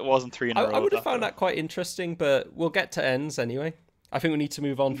 I'm glad it wasn't 3 in a row. I would have though. found that quite interesting, but we'll get to Ends anyway. I think we need to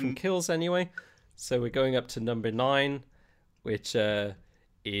move on from Kills anyway. So we're going up to number 9, which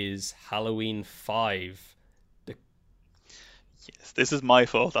is Halloween 5. Yes, this is my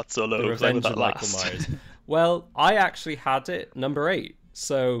fault. That's so low. The 'cause I put Revenge that of Michael last. Myers. Well, I actually had it number 8,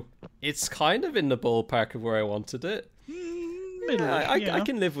 so it's kind of in the ballpark of where I wanted it. Yeah, I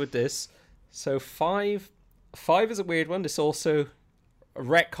can live with this. So 5 is a weird one. This also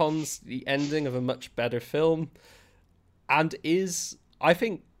retcons the ending of a much better film, and I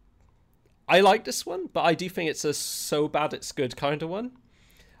think I like this one, but I do think it's a so bad it's good kind of one.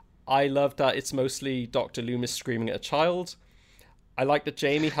 I love that it's mostly Dr. Loomis screaming at a child. I like that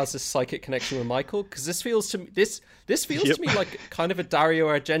Jamie has this psychic connection with Michael, because this feels to me to me like kind of a Dario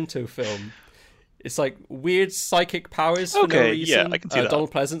Argento film. It's like weird psychic powers for no reason. Yeah, I can see that.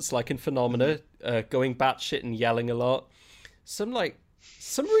 Donald Pleasance, like in Phenomena, going batshit and yelling a lot. Some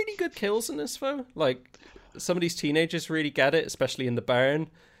really good kills in this though. Like some of these teenagers really get it, especially in the barn.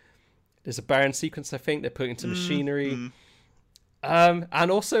 There's a barn sequence I think they're putting into machinery.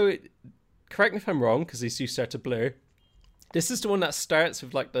 And also, correct me if I'm wrong, because these do start to blur. This is the one that starts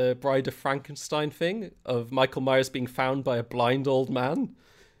with like the Bride of Frankenstein thing of Michael Myers being found by a blind old man,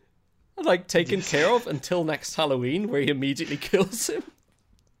 and like taken care of until next Halloween, where he immediately kills him.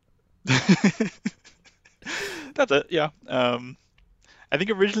 That's it. Yeah. I think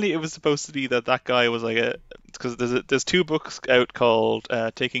originally it was supposed to be that guy was like because there's 2 books out called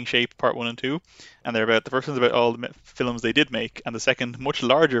Taking Shape Part 1 and 2, and they're about the first one's about all the films they did make, and the second much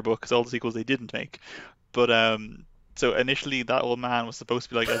larger book is all the sequels they didn't make. But so initially that old man was supposed to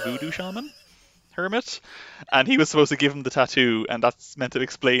be like a voodoo shaman hermit, and he was supposed to give him the tattoo, and that's meant to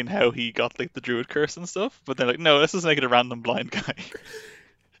explain how he got like the druid curse and stuff. But they're like, no, let's just make it a random blind guy.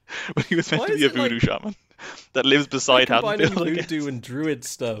 But he was meant to be a voodoo shaman that lives beside Combining Haddonfield. voodoo and druid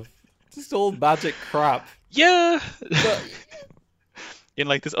stuff, just all magic crap. Yeah. But In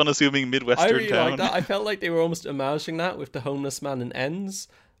like this unassuming I Midwestern really town. like that. I felt like they were almost homaging that with the homeless man in Ends.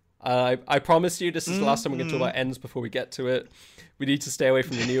 I promise you, this is the last time we're going to talk about Ends before we get to it. We need to stay away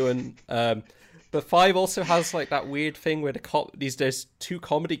from the new one. But 5 also has like that weird thing where there's 2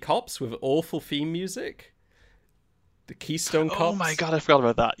 comedy cops with awful theme music. The Keystone Cops. Oh my God, I forgot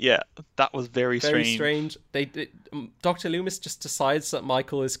about that. Yeah, that was very strange. Dr. Loomis just decides that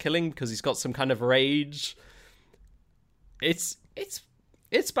Michael is killing because he's got some kind of rage. It's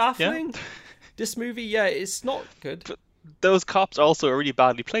baffling. Yeah. This movie, it's not good. But those cops also are really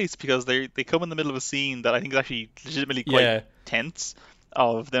badly placed because they come in the middle of a scene that I think is actually legitimately quite tense,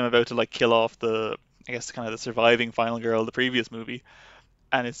 of them about to like kill off the kind of the surviving final girl of the previous movie.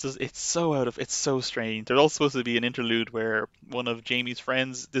 And it's so strange. There's also supposed to be an interlude where one of Jamie's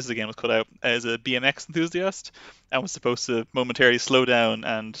friends, this again was cut out, is a BMX enthusiast and was supposed to momentarily slow down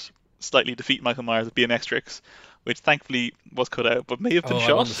and slightly defeat Michael Myers with BMX tricks, which thankfully was cut out, but may have been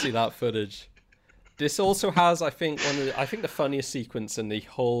shot. I want to see that footage. This also has, I think the funniest sequence in the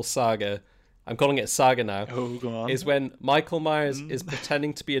whole saga. I'm calling it saga now. Oh, go on. Is when Michael Myers is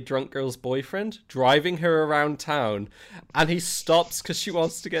pretending to be a drunk girl's boyfriend, driving her around town, and he stops because she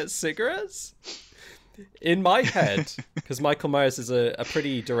wants to get cigarettes. In my head, because Michael Myers is a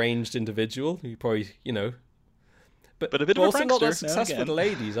pretty deranged individual, who probably, but a bit of a also not that prankster, successful now with the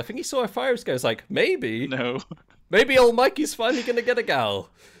again. ladies. I think he saw a fire goes like, maybe No. old Mikey's finally gonna get a gal.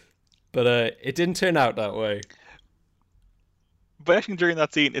 But it didn't turn out that way. But actually, during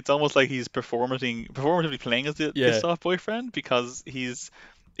that scene, it's almost like he's performatively playing as the pissed off boyfriend, because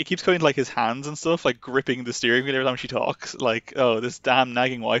it keeps going like his hands and stuff, like gripping the steering wheel every time she talks. Like, oh, this damn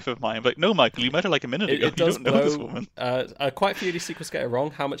nagging wife of mine. But like, no, Michael, you met her like a minute ago. It does you don't know this woman. Quite a few of these sequels get it wrong.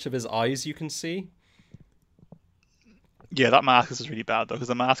 How much of his eyes you can see? Yeah, that mask is really bad though, because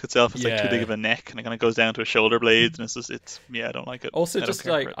the mask itself is like too big of a neck, and it kind of goes down to his shoulder blades, and I don't like it. Also, I just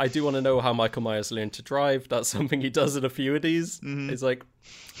don't care like for it. I do want to know how Michael Myers learned to drive. That's something he does in a few of these. It's like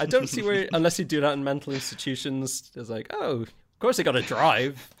I don't see where, unless you do that in mental institutions. It's like, oh, of course they got to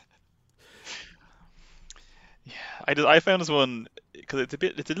drive. I found this one because it's a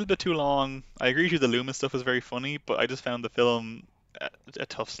little bit too long. I agree with you, the Loomis stuff was very funny, but I just found the film a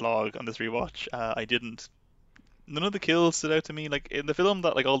tough slog on this rewatch. None of the kills stood out to me. Like in the film,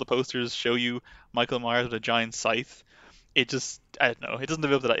 that like all the posters show you Michael Myers with a giant scythe. I don't know. It doesn't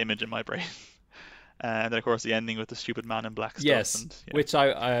live up to that image in my brain. And then of course the ending with the stupid Man in Black stuff. Yes, And, yeah. which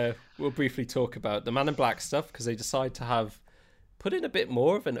I will briefly talk about. The Man in Black stuff, because they decide to put in a bit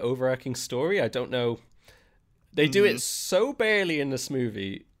more of an overarching story. I don't know. They do it so barely in this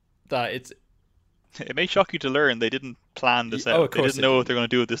movie that It may shock you to learn they didn't plan this Oh, out. of They course didn't know what they're going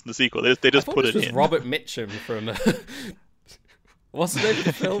to do with this in the sequel. They I just thought put this it was in. Robert Mitchum from what's the name of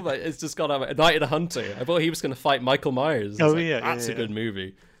the film? It's just got out. Night of the Hunter. I thought he was going to fight Michael Myers. Oh, Like, yeah, that's yeah, a good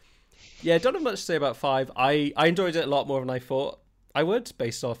movie. Yeah, don't have much to say about 5. I enjoyed it a lot more than I thought I would,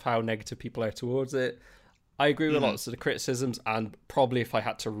 based off how negative people are towards it. I agree with lots of the criticisms, and probably if I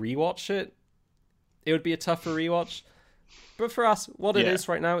had to rewatch it, it would be a tougher rewatch. But for us, what it is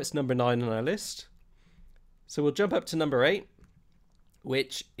right now, it's number 9 on our list. So we'll jump up to number 8,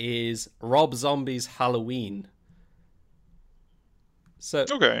 which is Rob Zombie's Halloween. So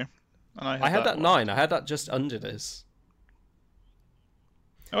Okay. And I had that one. 9. I had that just under this.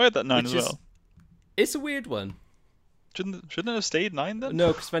 Oh, I had that 9 Which as is- well. It's a weird one. Shouldn't it have stayed 9 then?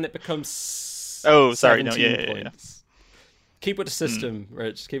 No, because then it becomes Oh, sorry, no, 17 yeah. points. Keep with the system,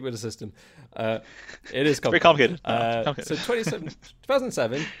 Rich. Keep with the system. It is Very complicated. So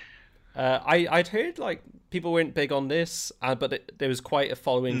 2007. I'd heard like people weren't big on this, but there was quite a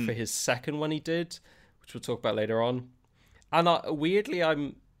following for his second one he did, which we'll talk about later on. And weirdly,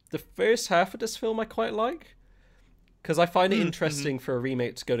 the first half of this film I quite like, because I find it interesting for a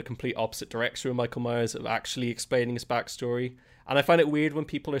remake to go the complete opposite direction with Michael Myers of actually explaining his backstory. And I find it weird when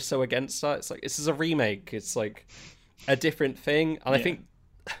people are so against that. It's like, this is a remake. It's like a different thing. And I think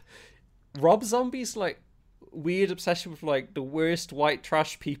Rob Zombie's like weird obsession with like the worst white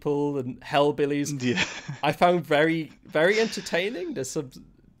trash people and hellbillies. Yeah. I found very, very entertaining. There's some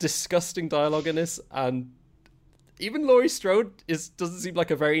disgusting dialogue in this, and even Laurie Strode doesn't seem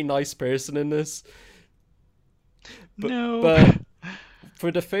like a very nice person in this. But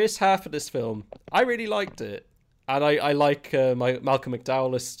for the first half of this film, I really liked it. And I like Malcolm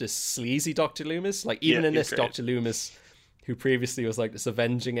McDowell as this sleazy Dr. Loomis. Like, even in this, great. Dr. Loomis, who previously was like this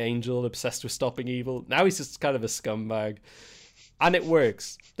avenging angel obsessed with stopping evil, now he's just kind of a scumbag. And it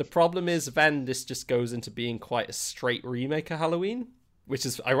works. The problem is then this just goes into being quite a straight remake of Halloween, which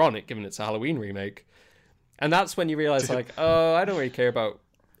is ironic given it's a Halloween remake. And that's when you realize, like, oh, I don't really care about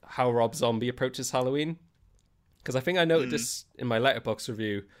how Rob Zombie approaches Halloween. Because I think I noted this in my Letterboxd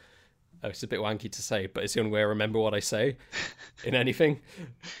review. Oh, it's a bit wanky to say, but it's the only way I remember what I say in anything.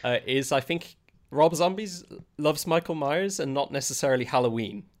 Is I think Rob Zombie loves Michael Myers and not necessarily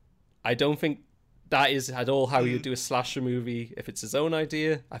Halloween. I don't think that is at all how he would do a slasher movie if it's his own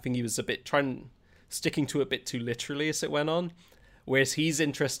idea. I think he was a bit sticking to it a bit too literally as it went on. Whereas he's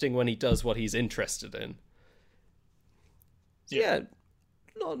interesting when he does what he's interested in. Yeah,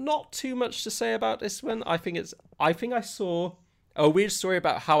 not too much to say about this one. I think I saw a weird story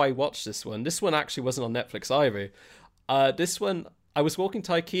about how I watched this one. This one actually wasn't on Netflix either. This one, I was walking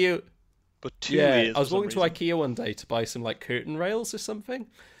to IKEA. But 2 is I was for walking some to reason. IKEA one day to buy some like curtain rails or something.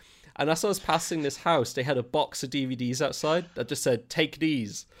 And as I was passing this house, they had a box of DVDs outside that just said, "Take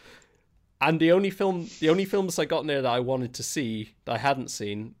these." And the only films I got in there that I wanted to see that I hadn't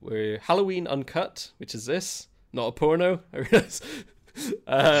seen were Halloween Uncut, which is this, not a porno. I realize.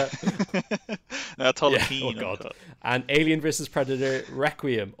 That's all Yeah, keen. oh god. And Alien vs Predator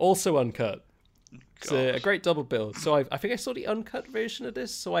Requiem, also uncut. It's a great double bill. So I think I saw the uncut version of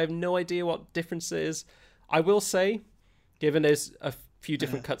this, so I have no idea what difference it is. I will say, given there's a few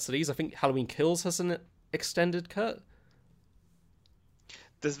different cuts of these, I think Halloween Kills has an extended cut.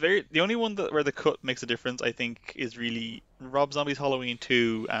 The only one where the cut makes a difference, I think, is really Rob Zombie's Halloween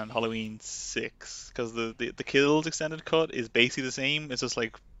 2 and Halloween 6, because the Kills extended cut is basically the same. It's just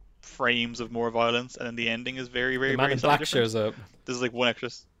like frames of more violence, and then the ending is very, very, The Man very in slightly Black different. shows up. This is like one extra.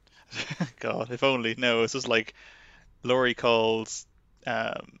 God, if only. No, it's just like Laurie calls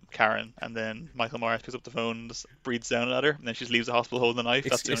Karen, and then Michael Myers picks up the phone and just breathes down at her, and then she just leaves the hospital holding the knife.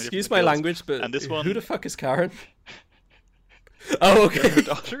 That's the only Excuse difference my with Kills. language, but And this one, who the fuck is Karen? Oh, her okay.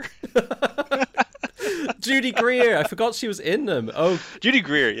 daughter, Judy Greer. I forgot she was in them. Oh, Judy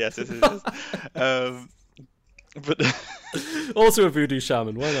Greer. Yes, it is. But also a voodoo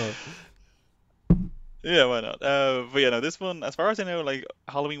shaman. Why not? yeah, why not? But yeah, no, this one, as far as I know, like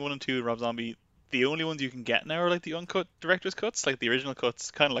Halloween 1 and 2 and Rob Zombie, the only ones you can get now are like the uncut director's cuts. Like the original cuts,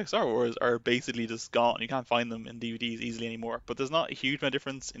 kind of like Star Wars, are basically just gone. You can't find them in DVDs easily anymore. But there's not a huge amount of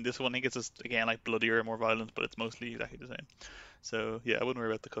difference in this one. I think it's just, again, like bloodier, more violent, but it's mostly exactly the same. So yeah, I wouldn't worry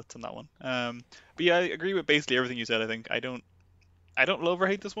about the cuts on that one. But yeah, I agree with basically everything you said. I think I don't love or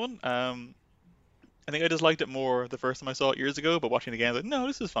hate this one. I think I just liked it more the first time I saw it years ago, but watching it again, I was like, no,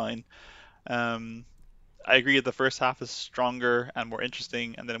 this is fine. I agree that the first half is stronger and more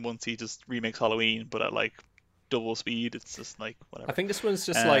interesting, and then once he just remakes Halloween, but at like double speed, it's just like I whatever. think this one's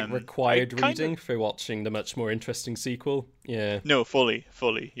just like I required kind of reading for watching the much more interesting sequel. Yeah. no, fully,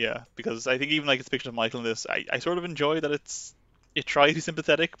 yeah, because I think even like its picture of Michael in this, I sort of enjoy that it tries to be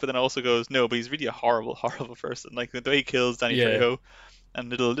sympathetic, but then also goes no, but he's really a horrible, horrible person. Like the way he kills Danny Yeah. Trejo, and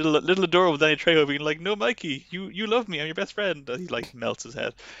little adorable Danny Trejo being like, "No, Mikey, you love me. I'm your best friend." And he like melts his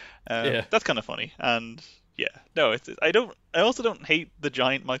head. Yeah. That's kind of funny. And yeah, no, I also don't hate the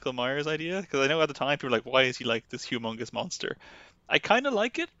giant Michael Myers idea because I know at the time people were like, "Why is he like this humongous monster?" I kind of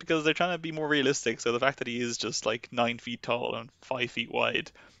like it because they're trying to be more realistic. So the fact that he is just like 9 feet tall and 5 feet wide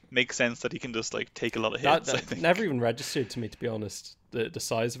makes sense that he can just like take a lot of That, hits. I that think. never even registered to me, to be honest. The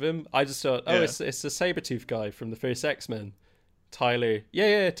size of him. I just thought, oh, Yeah. it's the Sabretooth guy from the first X-Men. Tyler.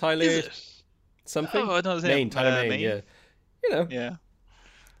 Yeah, Tyler Is it? something. Oh, I know his Maine, name. Tyler Maine, Maine? yeah. You know, Yeah.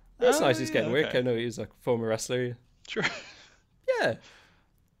 it's Oh, nice he's getting yeah, work. okay. I know he's a former wrestler. Sure. Yeah.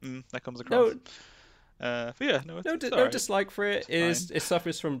 That comes across. No, But yeah, no, it's no alright. dislike for it. It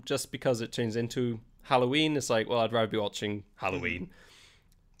suffers from just because it turns into Halloween. It's like, well, I'd rather be watching Halloween.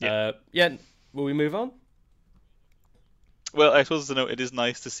 Yeah. Yeah. Will we move on? Well, I suppose to note it is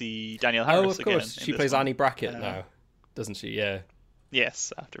nice to see Danielle Oh, Harris of again. course. in She this plays one. Annie Brackett now, doesn't she? Yeah.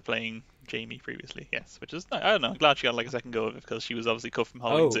 Yes, after playing Jamie previously. Yes, which is I don't know. I'm glad she got like a second go of it because she was obviously cut from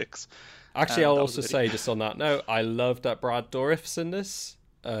Halloween Oh. 6. Actually, I'll that was also a pity. say, just on that note, I love that Brad Dourif's in this.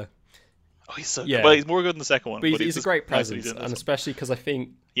 Oh, he's so Yeah. good. Well, he's more good in the second one. But But he's a it's great just nice that presence, he's in this and one. especially because I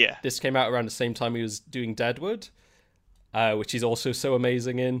think Yeah. this came out around the same time he was doing Deadwood, which he's also so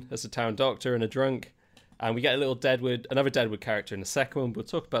amazing in as a town doctor and a drunk. And we get another Deadwood character in the second one. We'll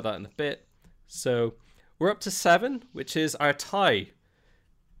talk about that in a bit. So we're up to 7, which is our tie,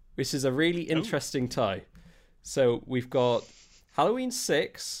 which is a really interesting tie. So we've got Halloween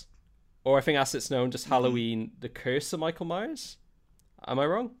 6, or I think as it's known, just Halloween: The Curse of Michael Myers. Am I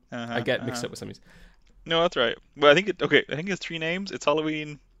wrong? I get mixed up with some of these. No, that's right. Well, I think it's 3 names. It's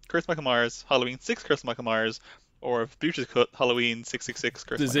Halloween Curse Michael Myers, Halloween 6 Curse Michael Myers, or if Butcher's cut, Halloween 666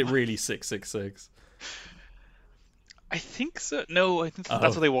 Curse Is Michael it really 666? I think so. No, I think Oh.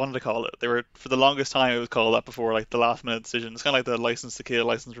 that's what they wanted to call it. They were for the longest time it was called that before like the last minute decision. It's kind of like the license to kill,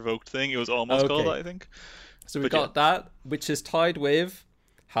 license revoked thing. It was almost called Okay. that, I think. So we've But yeah. got that, which is tied with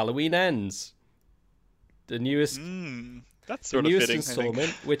Halloween Ends, the newest That's the sort of newest fitting, I think.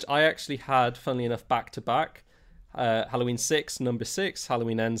 installment, which I actually had, funnily enough, back to back. Halloween 6, number 6,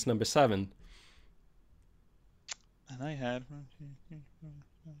 Halloween Ends, number 7. And I had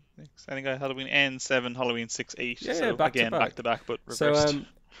I think I had Halloween N7, Halloween 6, 8. Yeah, so back to again, back. back to back, but So reversed.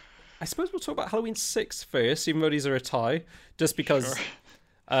 I suppose we'll talk about Halloween 6 first, even though these are a tie, just because. Sure.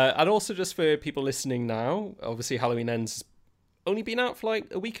 And also just for people listening now, obviously Halloween Ends only been out for like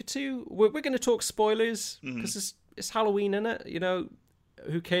a week or two. We're going to talk spoilers because it's Halloween, in it. You know,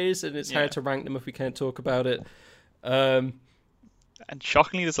 who cares? And it's hard to rank them if we can't talk about it. And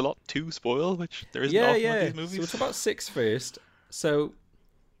shockingly, there's a lot to spoil, which there isn't often with these So movies. we'll talk about 6 first. So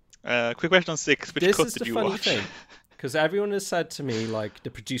Quick question on 6. Which this cut is did the you funny watch? thing, because everyone has said to me like the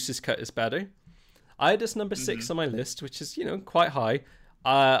producer's cut is better. I had this number 6 on my list, which is quite high.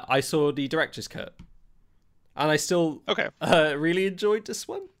 I saw the director's cut, and I still Okay. really enjoyed this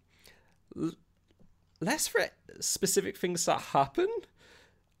one. Less for specific things that happen.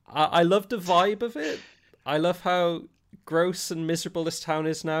 I love the vibe of it. I love how gross and miserable this town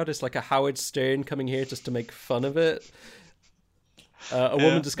is now. There's like a Howard Stern coming here just to make fun of it. A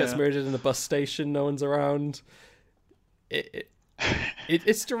woman just gets murdered in a bus station. No one's around.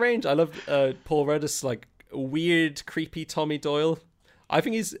 It's strange. I love Paul Rudd's like weird, creepy Tommy Doyle. I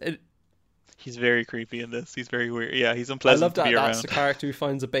think He's very creepy in this. He's very weird. Yeah, he's I unpleasant love to that. be That's around. the character who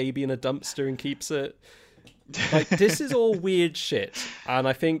finds a baby in a dumpster and keeps it. Like, this is all weird shit, and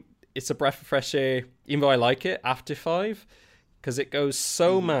I think it's a breath of fresh air. Even though I like it after 5, because it goes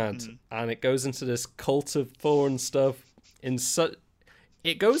so mad and it goes into this cult of Thorn stuff.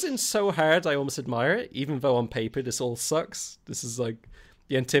 It goes in so hard. I almost admire it, even though on paper this all sucks. This is like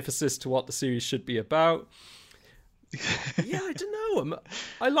the antithesis to what the series should be about. Yeah, I don't know.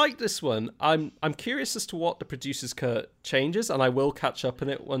 I like this one. I'm curious as to what the producer's cut changes, and I will catch up on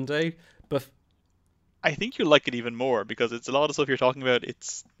it one day. But I think you'll like it even more because it's a lot of stuff you're talking about.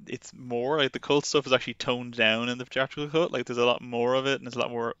 It's more like the cult stuff is actually toned down in the theatrical cut. Like there's a lot more of it and it's a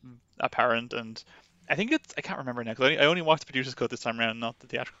lot more apparent. And I think I can't remember now because I only watched the producer's cut this time around, not the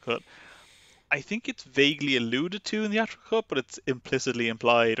theatrical cut. I think it's vaguely alluded to in the theatrical cut, but it's implicitly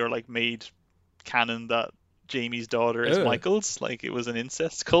implied or like made canon that Jamie's daughter is Ugh. Michael's. Like it was an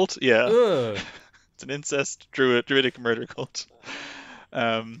incest cult. Yeah. ugh. It's an incest druidic murder cult.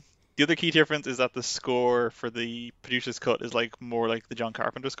 The The other key difference is that the score for the producer's cut is like more like the John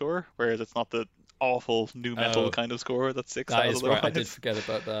Carpenter score, whereas it's not the awful new metal Oh, kind of score that Six that has is right. I did otherwise. forget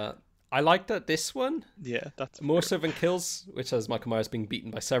about that. I like that this one, Yeah, that's more fair. so than Kills, which has Michael Myers being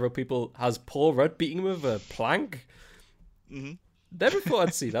beaten by several people, has Paul Rudd beating him with a plank. Hmm. Never thought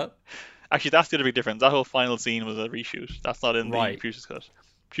I'd see that. Actually, that's the other big difference. That whole final scene was a reshoot. That's not in the Right. producer's cut.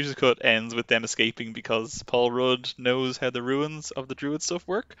 Producer's cut ends with them escaping because Paul Rudd knows how the ruins of the druid stuff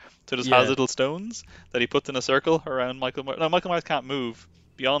work. So just has Yeah. little stones that he puts in a circle around Michael Myers. No, Michael Myers can't move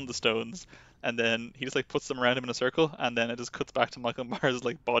beyond the stones. And then he just like puts them around him in a circle, and then it just cuts back to Michael Myers'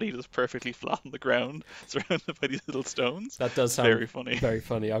 like body just perfectly flat on the ground, surrounded by these little stones. That does It's sound very funny. very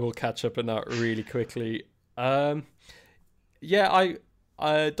funny. I will catch up on that really quickly. Yeah,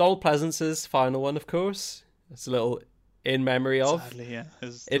 Donald Pleasance's final one, of course. It's a little in memory of. Sadly, yeah,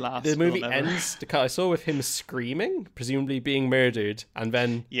 his It, last the movie film ever. ends. I saw with him screaming, presumably being murdered, and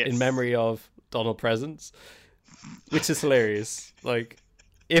then Yes. in memory of Donald Pleasance, which is hilarious. Like,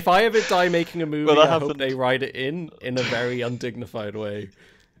 if I ever die making a movie, Well, that I hope happened. they write it in a very undignified way.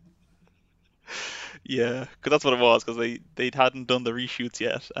 Yeah, because that's what it was. Because they hadn't done the reshoots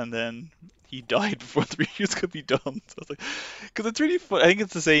yet, and then he died before the reshoots could be done. So I was like, because it's really fun. I think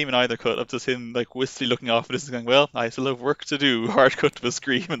it's the same in either cut. Of just him like wistfully looking off at this and going, "Well, I still have work to do." Hard cut to a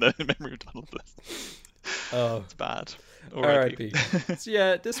scream, and then in memory of Donald Pleasance. Oh, It's bad. R.I.P. So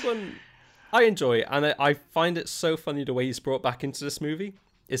yeah, this one I enjoy, and I find it so funny the way he's brought back into this movie.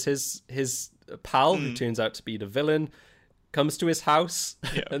 Is his pal, who turns out to be the villain, comes to his house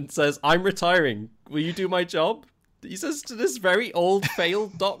Yeah. and says, "I'm retiring. Will you do my job?" He says to this very old,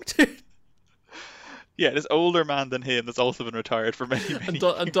 failed doctor. Yeah, this older man than him that's also been retired for many, many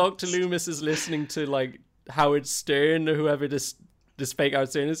And Dr. years. Loomis is listening to like Howard Stern or whoever this fake Howard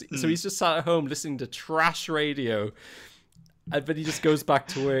Stern is. So he's just sat at home listening to trash radio. But he just goes back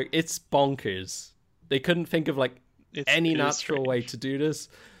to work. It's bonkers. They couldn't think of like any It is natural way strange. to do this.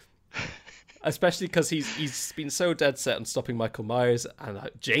 Especially because he's been so dead set on stopping Michael Myers, and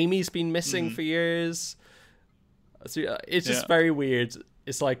Jamie's been missing for years. So it's just Yeah. very weird.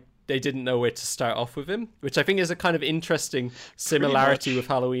 It's like they didn't know where to start off with him, which I think is a kind of interesting similarity much. with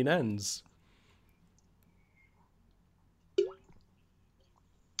Halloween Ends.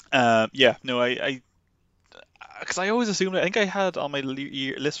 Yeah, no, I because I always assumed, I think I had on my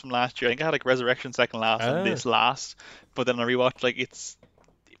list from last year, I think I had like Resurrection second last Ah. and this last, but then I rewatched, like, it's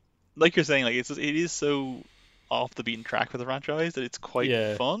like you're saying, like it is so off the beaten track for the franchise that it's quite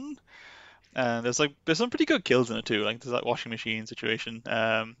Yeah. fun. And there's some pretty good kills in it too. Like there's that washing machine situation.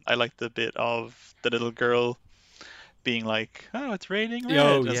 I like the bit of the little girl being like, "Oh, it's raining red."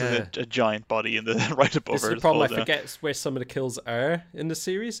 Oh, This yeah. is a giant body in the right above This is her. the just problem. I falls down. forget where some of the kills are in the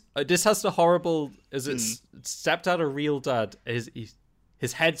series. This has the horrible. Is it stepdad or real dad?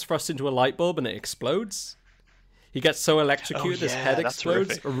 His head's thrust into a light bulb and it explodes. He gets so electrocuted, his yeah, head that's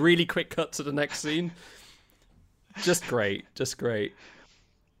explodes. horrific. A really quick cut to the next scene. Just great. Just great.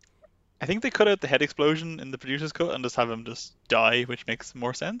 I think they cut out the head explosion in the producer's cut and just have him just die, which makes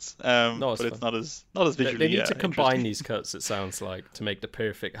more sense. No, it's but it's fun. not as They visually. need to combine interesting. these cuts, it sounds like, to make the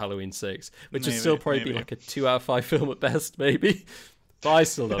perfect Halloween 6, which would Maybe, still probably be maybe. like a 2 out of 5 film at best, maybe. But I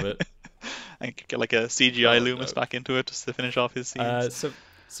still love it. And get like a CGI Oh, Loomis no. back into it just to finish off his scenes.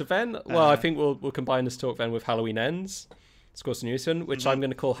 So then, well, I think we'll combine this talk then with Halloween Ends. It's of course a new one, which I'm going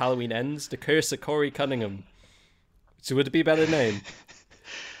to call Halloween Ends: The Curse of Corey Cunningham. So would it be a better name?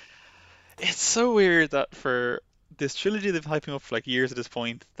 It's so weird that for this trilogy they've been hyping up for like years at this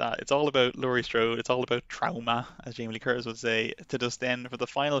point, that it's all about Laurie Strode, it's all about trauma, as Jamie Lee Curtis would say, to just then for the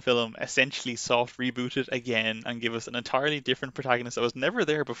final film essentially soft reboot it again and give us an entirely different protagonist that was never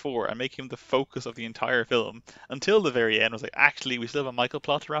there before and make him the focus of the entire film until the very end. It was like, actually, we still have a Michael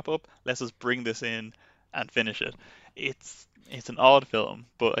plot to wrap up. Let's just bring this in and finish it. It's an odd film,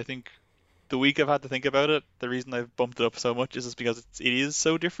 but I think the week I've had to think about it, the reason I've bumped it up so much is just because it is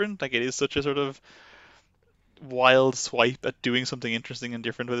so different. Like, it is such a sort of wild swipe at doing something interesting and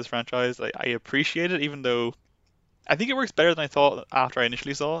different with this franchise. I appreciate it, even though I think it works better than I thought after I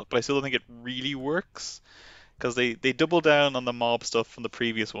initially saw it, but I still don't think it really works because they double down on the mob stuff from the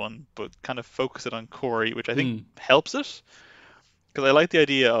previous one, but kind of focus it on Corey, which I think helps it. Because I like the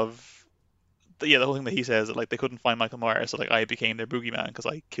idea of the whole thing that he says that like they couldn't find Michael Myers, so like I became their boogeyman because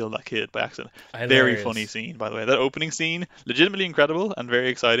I killed that kid by accident. Very Hilarious. funny scene, by the way. That opening scene, legitimately incredible and very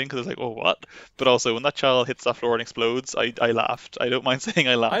exciting because it's like, oh, what? But also when that child hits that floor and explodes, I laughed. I don't mind saying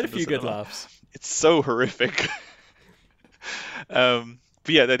I laughed. I had a in the few good cinema. laughs. It's so horrific.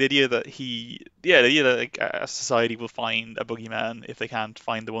 But yeah, the idea that like a society will find a boogeyman if they can't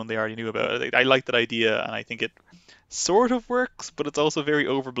find the one they already knew about. I like that idea, and I think it sort of works, but it's also very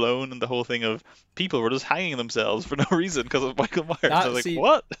overblown, and the whole thing of people were just hanging themselves for no reason because of Michael Myers. I was like, See,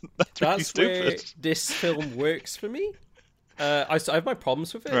 what? That's really that's where stupid. this film works for me. I have my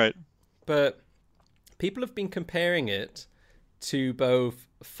problems with it, Right. but people have been comparing it to both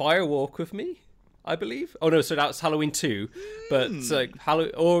Fire Walk with Me, I believe. Oh no, so that's Halloween 2, but it's like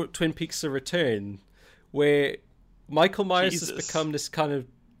or Twin Peaks: The Return, where Michael Myers has Jesus. become this kind of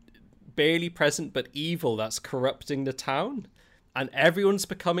barely present but evil that's corrupting the town, and everyone's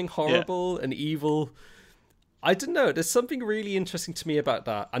becoming horrible and evil. I don't know. There's something really interesting to me about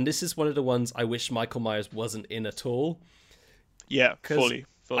that, and this is one of the ones I wish Michael Myers wasn't in at all. Yeah, 'Cause fully.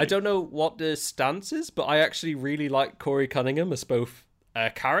 I don't know what the stance is, but I actually really like Corey Cunningham as both a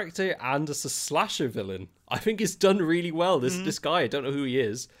character and as a slasher villain. I think he's done really well. This guy, I don't know who he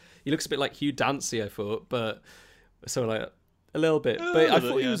is. He looks a bit like Hugh Dancy, I thought, but so like a little bit. But I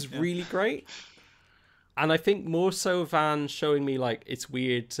thought he was really great. And I think more so than showing me like it's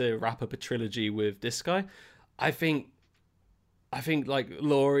weird to wrap up a trilogy with this guy, I think like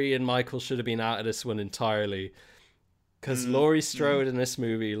Laurie and Michael should have been out of this one entirely. Because Laurie Strode in this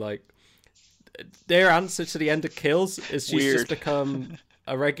movie, like, their answer to the end of Kills is she's Weird. just become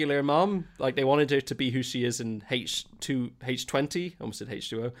a regular mom. Like, they wanted her to be who she is in H20, almost said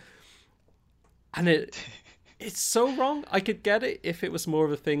H2O. And it's so wrong. I could get it if it was more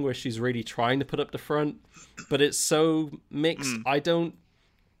of a thing where she's really trying to put up the front, but it's so mixed.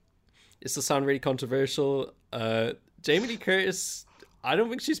 It's to sound really controversial. Jamie Lee Curtis, I don't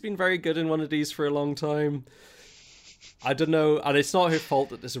think she's been very good in one of these for a long time. I don't know, and it's not her fault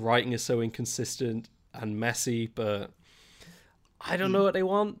that this writing is so inconsistent and messy, but I don't know what they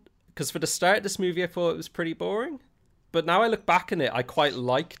want. Because for the start of this movie, I thought it was pretty boring. But now I look back on it, I quite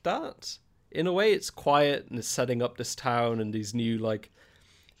like that. In a way, it's quiet and it's setting up this town and these new, like,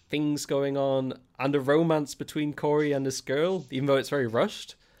 things going on. And the romance between Corey and this girl, even though it's very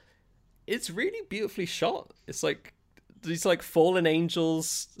rushed, it's really beautifully shot. It's like these, like, fallen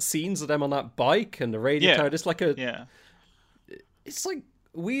angels scenes of them on that bike and the radio tower. It's like it's like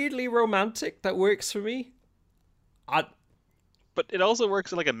weirdly romantic that works for me. But it also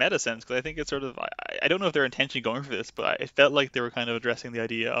works in like a meta sense, because I think it's sort of, I don't know if they're intentionally going for this, but it felt like they were kind of addressing the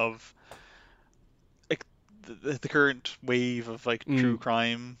idea of like the current wave of like true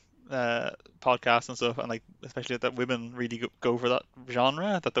crime podcasts and stuff, and like especially that women really go for that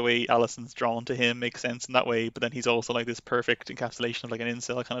genre, that the way Allison's drawn to him makes sense in that way, but then he's also like this perfect encapsulation of like an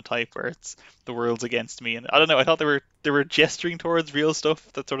incel kind of type where it's the world's against me. And I don't know, I thought they were gesturing towards real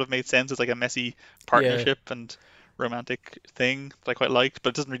stuff that sort of made sense as like a messy partnership and romantic thing that I quite liked, but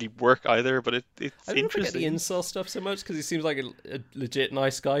it doesn't really work either. But it's I don't interesting. get the incel stuff so much because he seems like a legit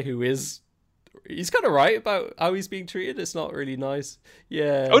nice guy who is. He's kind of right about how he's being treated. It's not really nice.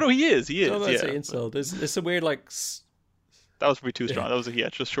 Yeah. Oh no, he is. Don't Yeah. say incel. There's some weird like. That was probably too strong. That was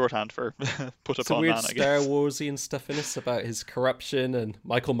just shorthand for put Some upon weird man, I Star guess. Warsy and stuff in this about his corruption, and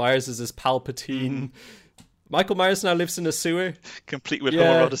Michael Myers is his Palpatine. Michael Myers now lives in a sewer. Complete with Yeah.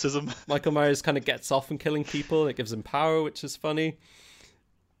 homoeroticism. Michael Myers kind of gets off on killing people. It gives him power, which is funny.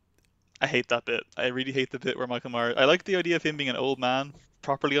 I hate that bit. I really hate the bit where Michael Myers. I like the idea of him being an old man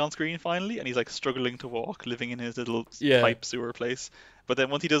properly on screen finally, and he's like struggling to walk, living in his little pipe sewer place. But then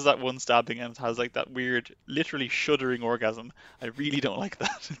once he does that one stabbing and has like that weird, literally shuddering orgasm, I really don't like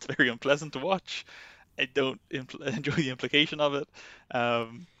that. It's very unpleasant to watch. I don't enjoy the implication of it.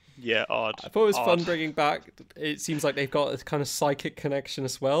 Yeah, odd. I thought it was odd. fun bringing back. It seems like they've got a kind of psychic connection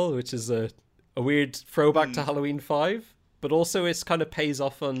as well, which is a weird throwback to Halloween 5. But also, it kind of pays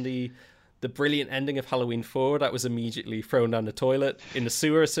off on the brilliant ending of Halloween 4 that was immediately thrown down the toilet in the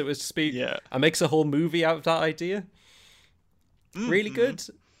sewer, so to speak. Yeah. And makes a whole movie out of that idea. Really good.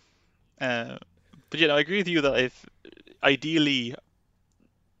 But I agree with you that if ideally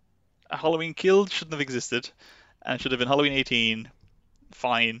a Halloween Killed shouldn't have existed and it should have been Halloween 18,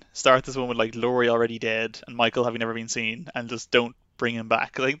 fine. Start this one with like Laurie already dead and Michael having never been seen, and just don't bring him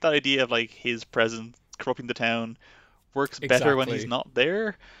back. I think that idea of like his presence corrupting the town works better when he's not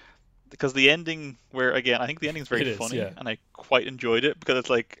there. Because the ending, where again, I think the ending's very funny, and I quite enjoyed it, because it's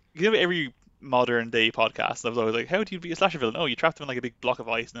like, every modern day podcast, I was always like, how do you be a slasher villain? Oh, you trapped them in like a big block of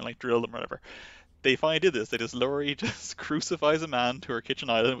ice and then like drill them or whatever. They finally did this. Laurie just crucifies a man to her kitchen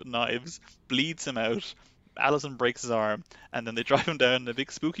island with knives, bleeds him out, Allison breaks his arm, and then they drive him down in a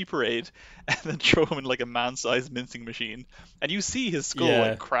big spooky parade, and then throw him in like a man-sized mincing machine. And you see his skull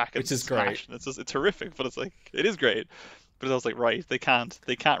like crack and smash. And it's horrific, but it's like, it is great. But I was like, right, they can't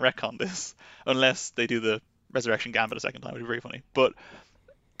retcon this unless they do the Resurrection Gambit a second time. It would be very funny. But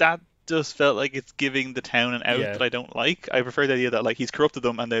that just felt like it's giving the town an out Yeah. that I don't like. I prefer the idea that like he's corrupted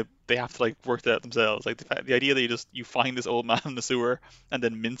them and they have to like work it out themselves. Like the idea that you find this old man in the sewer and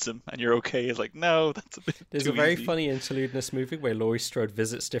then mince him and you're okay is like, no, that's a bit There's too a very easy. funny interlude in this movie where Laurie Strode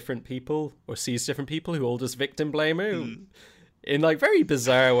visits different people or sees different people who all just victim blame her in like very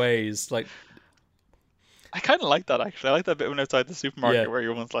bizarre ways. Like, I kind of like that actually. I like that bit when outside the supermarket Yeah. where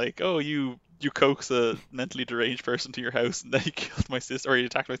everyone's like, "Oh, you coax a mentally deranged person to your house and then you killed my sister or you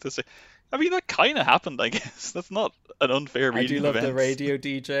attacked my sister." I mean, that kind of happened, I guess. That's not an unfair I reading do of love the events. radio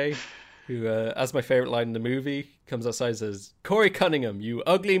DJ who, as my favorite line in the movie, comes outside and says, "Corey Cunningham, you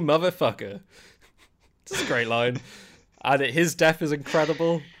ugly motherfucker." It's a great line. And his death is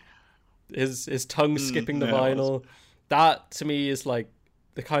incredible. His tongue skipping the yeah, it vinyl. That, to me, is like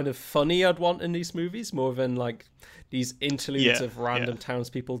the kind of funny I'd want in these movies, more than like these interludes Yeah, of random yeah.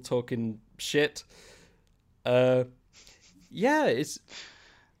 townspeople talking shit. Yeah, it's...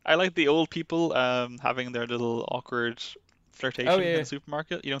 I like the old people having their little awkward flirtation Oh, in yeah. the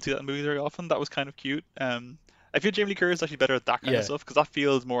supermarket. You don't see that in movies very often. That was kind of cute. I feel Jamie Lee Curtis is actually better at that kind Yeah. of stuff because that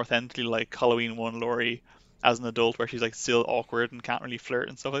feels more authentically like Halloween 1 Laurie as an adult where she's like still awkward and can't really flirt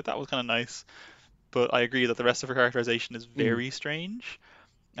and stuff like that was kind of nice. But I agree that the rest of her characterization is very strange.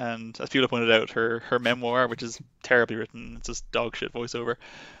 And as Fiona pointed out, her memoir, which is terribly written, it's just dog shit voiceover.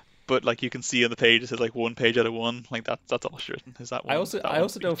 But like you can see on the page, it says like 1 page out of 1. Like that's all she's written. Is that one? I also that one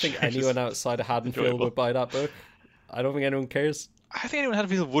don't speech, think which is anyone outside of Haddonfield enjoyable. would buy that book. I don't think anyone cares. I don't think anyone had a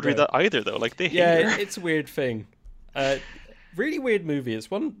feel would read No. that either though. Like they hate Yeah, her. it's a weird thing. Really weird movie.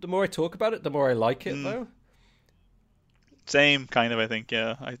 It's one. The more I talk about it, the more I like it, though. Same kind of, I think.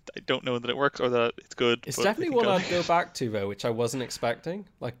 Yeah, I don't know that it works or that it's good. It's but I definitely think one I'll- I'd go back to, though, which I wasn't expecting.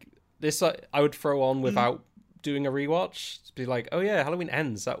 Like this, I would throw on without doing a rewatch. To be like, oh yeah, Halloween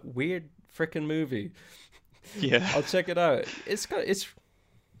Ends, that weird freaking movie. Yeah, I'll check it out. It's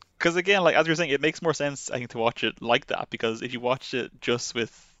because again, like as you were saying, it makes more sense I think to watch it like that because if you watch it just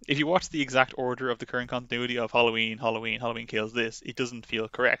with if you watch the exact order of the current continuity of Halloween, Halloween kills this, it doesn't feel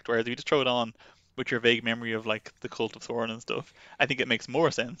correct. Whereas if you just throw it on with your vague memory of like the Cult of Thorn and stuff, I think it makes more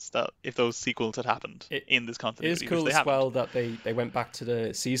sense that if those sequels had happened in this it continuity, is which cool they as haven't. well that they went back to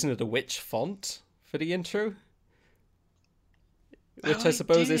the Season of the Witch font for the intro. Which Oh, I I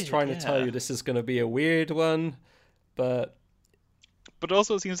suppose is did, trying to tell yeah. you this is going to be a weird one, but But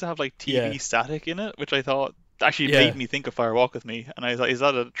also it seems to have like TV Yeah. static in it, which I thought actually Yeah. made me think of Fire Walk with Me, and I thought, is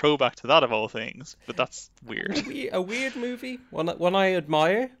that a throwback to that of all things? But that's weird. a weird movie, one I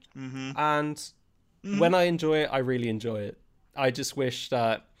admire, and when I enjoy it, I really enjoy it. I just wish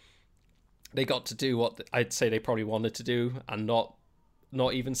that they got to do what I'd say they probably wanted to do, and not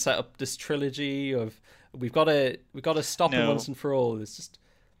even set up this trilogy of we've got to stop it No. once and for all. It's just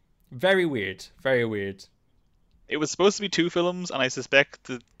very weird, very weird. It was supposed to be 2 films, and I suspect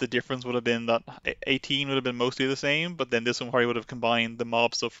the difference would have been that 18 would have been mostly the same, but then this one probably would have combined the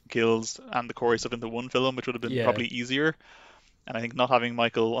mob stuff from Kills and the Corey stuff into one film, which would have been Yeah. probably easier. And I think not having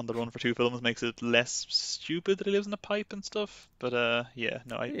Michael on the run for 2 films makes it less stupid that he lives in a pipe and stuff. But Yeah.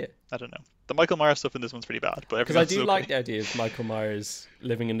 I don't know. The Michael Myers stuff in this one's pretty bad, but Because I everything do else is like okay. the idea of Michael Myers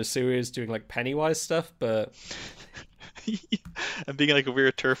living in the sewers, doing like Pennywise stuff, but And being in like a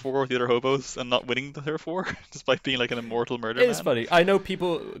weird turf war with the other hobos and not winning the turf war, despite being like an immortal murder it is man. funny. I know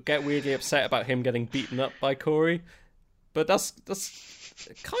people get weirdly upset about him getting beaten up by Corey, but that's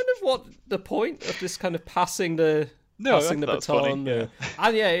kind of what the point of this kind of passing the That's funny, baton. yeah.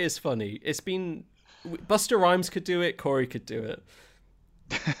 And yeah, it is funny. It's been Buster Rhymes could do it, Corey could do it.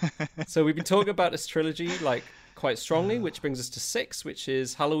 So we've been talking about this trilogy like quite strongly, which brings us to 6, which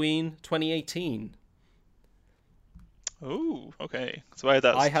is Halloween 2018. Oh, okay. So I had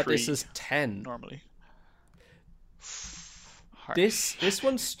that. I As had 3 this as 10. normally. Harsh. This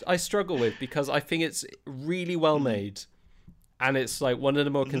one I struggle with because I think it's really well made, and it's like one of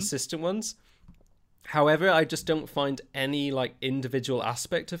the more consistent ones. However, I just don't find any like individual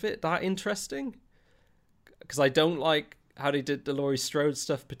aspect of it that interesting, because I don't like how they did the Laurie Strode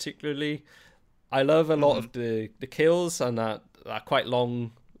stuff particularly. I love a lot of the kills and that quite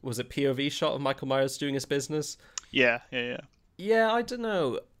long was it POV shot of Michael Myers doing his business. Yeah. Yeah, I don't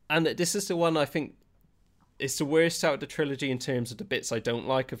know. And this is the one I think it's the worst out of the trilogy in terms of the bits I don't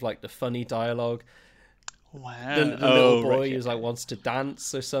like, of like the funny dialogue. Wow. The little boy right, who's like wants to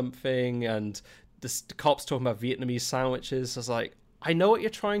dance or something, and the cops talking about Vietnamese sandwiches. I was like, I know what you're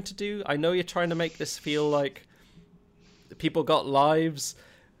trying to do. I know you're trying to make this feel like people got lives,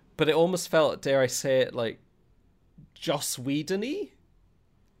 but it almost felt, dare I say it, like Joss Whedon-y.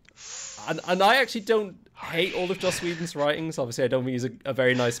 And I actually don't hate all of Joss Whedon's writings. Obviously, I don't think he's a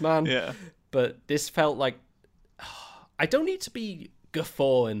very nice man. Yeah. But this felt like I don't need to be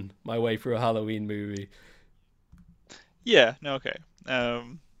guffawing my way through a Halloween movie. Yeah, no, okay.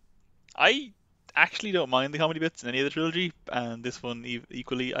 I actually don't mind the comedy bits in any of the trilogy, and this one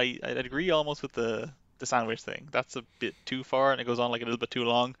equally. I'd agree almost with the sandwich thing. That's a bit too far, and it goes on like a little bit too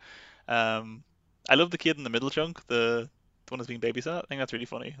long. I love the kid in the middle chunk, the one that's being babysat. I think that's really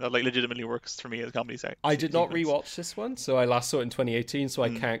funny. That like legitimately works for me as a comedy I did not sequence. rewatch this one, so I last saw it in 2018, so I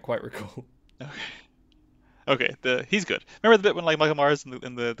can't quite recall. Okay, he's good. Remember the bit when like Michael Myers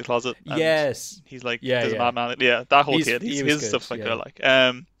in the closet? And Yes. he's like, Yeah, there's yeah. a madman. Yeah, that whole kid. He was His good, stuff's like yeah.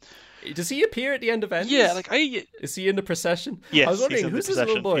 that. Like, Does he appear at the end of Ends? yeah, like Is he in the procession? Yes, I was he's wondering, in the who's this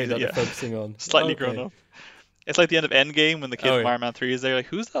little procession. boy He's- that yeah. they're focusing on? slightly Okay. grown up. It's like the end of Endgame when the kid Oh, from yeah. Iron Man 3 is there. Like,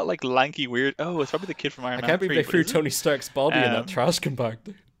 who's that like lanky weird? Oh, it's probably the kid from Iron I Man can't 3. believe they but threw is it? Tony Stark's body in that Um, trash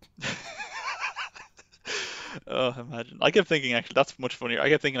compactor. Oh, imagine. I kept thinking actually that's much funnier. I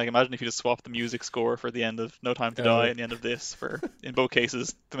kept thinking like imagine if you just swapped the music score for the end of No Time to Oh. Die and the end of this for in both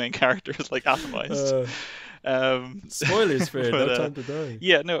cases the main character is like atomized. Spoilers for but, No Time to Die.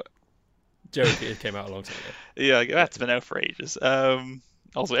 Yeah, no, Joke, it came out a long time ago. yeah, that's been out for ages.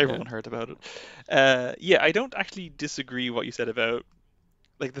 Also everyone heard about it. Yeah, I don't actually disagree what you said about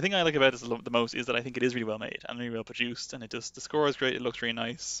like the thing I like about this the most is that I think it is really well made and really well produced, and the score is great. It looks really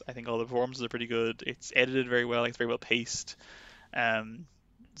nice. I think all the performances are pretty good. It's edited very well. It's very well paced.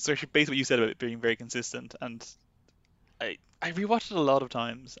 So actually, basically what you said about it being very consistent, and I rewatched it a lot of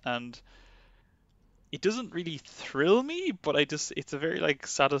times, and it doesn't really thrill me, but it's a very like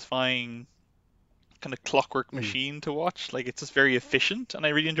satisfying kind of clockwork machine to watch. Like it's just very efficient, and I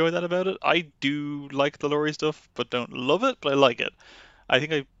really enjoy that about it. I do like the Laurie stuff, but don't love it, but I like it. I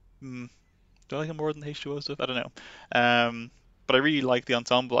think do I like it more than the H2O stuff? I don't know. But I really like the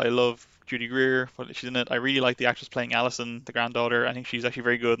ensemble. I love Judy Greer, what she's in it. I really like the actress playing Allison, the granddaughter. I think she's actually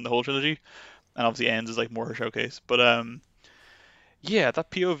very good in the whole trilogy. And obviously Ends is like more her showcase. But yeah, that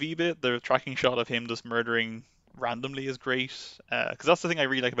POV bit, the tracking shot of him just murdering randomly is great. Because that's the thing I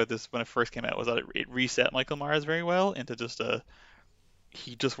really like about this when it first came out was that it reset Michael Myers very well into just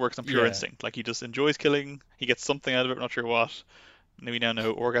he just works on pure Yeah. instinct. Like he just enjoys killing. He gets something out of it, not sure what. We now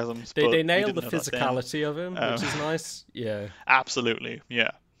know orgasms. They but we nailed the didn't know that then. physicality of him, which is nice. Yeah. Absolutely,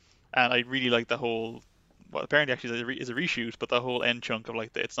 yeah. And I really like the whole. Well, apparently actually is a reshoot, but the whole end chunk of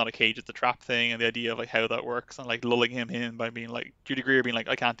like it's not a cage, it's a trap thing, and the idea of like how that works, and like lulling him in by being like Judy Greer being like,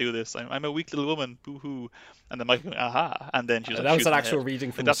 I can't do this, I'm a weak little woman, boo hoo, and then Michael going, aha, and then she's like, That was shoot an in the actual head.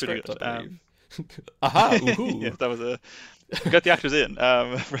 reading from Like, the that's really script, good. I believe. Aha, ooh. Yeah, that was we got the actors in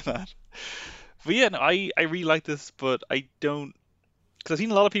for that. But yeah, no, I really like this, but I don't. Because I've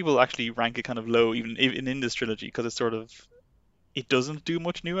seen a lot of people actually rank it kind of low, even in this trilogy, because it's sort of it doesn't do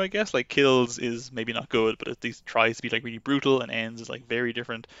much new, I guess. Like Kills is maybe not good, but at least tries to be like really brutal, and Ends is like very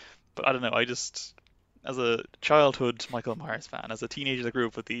different. But I don't know, I just as a childhood Michael Myers fan, as a teenager that grew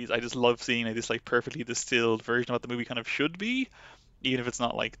up with these, I just love seeing like this like perfectly distilled version of what the movie kind of should be, even if it's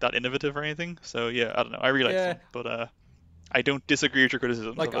not like that innovative or anything. So yeah, I don't know, I really like Yeah. this one, but I don't disagree with your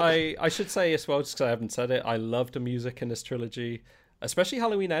criticism. Like I should say as well, just because I haven't said it, I love the music in this trilogy, especially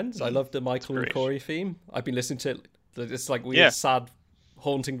Halloween Ends. I love the Michael and great. Corey theme. I've been listening to it. It's like weird, sad,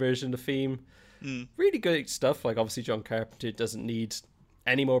 haunting version of the theme. Really good stuff. Like obviously John Carpenter doesn't need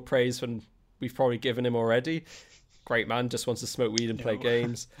any more praise than we've probably given him already. Great man, just wants to smoke weed and play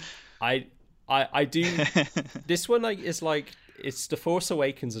games. I do. This one is like it's the Force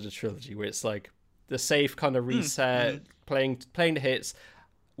Awakens of the trilogy, where it's like the safe kind of reset, playing the hits.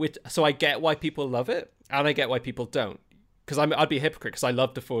 So I get why people love it, and I get why people don't. Because I'd be a hypocrite because I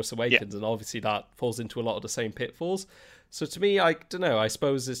love The Force Awakens, and obviously that falls into a lot of the same pitfalls. So to me, I don't know. I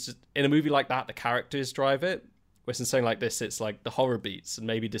suppose it's just in a movie like that, the characters drive it. Whereas in something like this, it's like the horror beats, and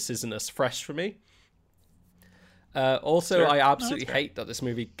maybe this isn't as fresh for me. Also, Sure. I No, absolutely that's fair. hate that this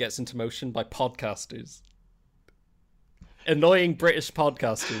movie gets into motion by podcasters. Annoying British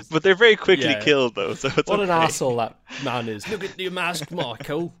podcasters. But they're very quickly Yeah. killed though, so it's What an okay. asshole that man is. Look at your mask,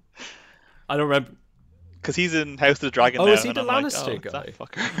 Michael. I don't remember. Because he's in House of the Dragon Oh, now, is he and the I'm like, Lannister oh, it's guy? that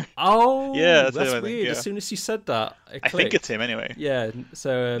fucker. Oh, Yeah, that's that's him, I think, weird. yeah. As soon as you said that, it I think clicked. it's him anyway. Yeah,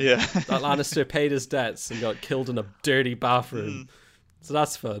 so Yeah. that Lannister paid his debts and got killed in a dirty bathroom. So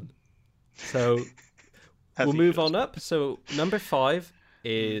that's fun. So As we'll he move should. on up. So number 5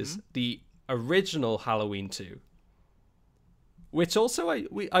 is the original Halloween 2. Which also I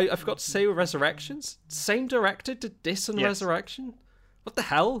forgot to say with Resurrections. Same director did this and Yes. Resurrection. What the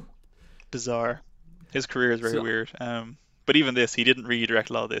hell? Bizarre. His career is very So- weird. But even this, he didn't really direct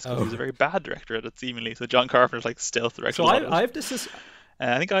a lot of this because he was a very bad director at it, seemingly. So John Carpenter's like stealth directed So a lot of it. I have this as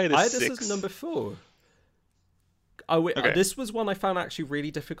I think I had I a had this 6. as number 4. Okay. This was one I found actually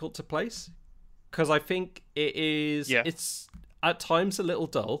really difficult to place because I think it is. Yeah. It's. at times a little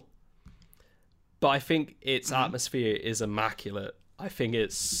dull, but I think its atmosphere is immaculate. I think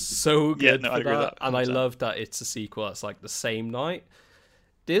it's so good for I agree with that, that, and I 100%. love that it's a sequel that's like the same night.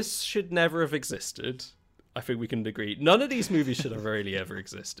 This should never have existed. I think we can agree. None of these movies should have really ever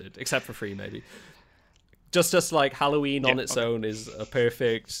existed, except for 3 maybe. Just like Halloween on its own is a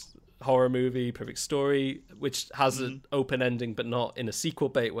perfect horror movie, perfect story, which has an open ending, but not in a sequel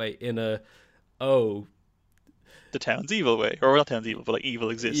bait way, in a, oh, The town's evil way. Or not town's evil, but like evil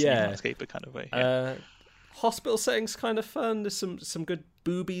exists and you Yeah. can't escape it kind of way. Yeah. Hospital setting's kind of fun. There's some good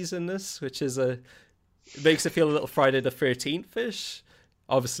boobies in this, which is it makes it feel a little Friday the 13th-ish.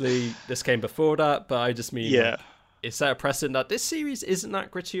 Obviously, this came before that, but I just mean, Yeah. like, it's set a precedent that this series isn't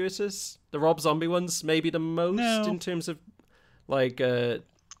that gratuitous. The Rob Zombie one's maybe the most No. in terms of, like, what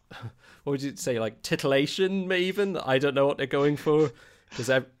would you say, like, titillation, even? I don't know what they're going for. Because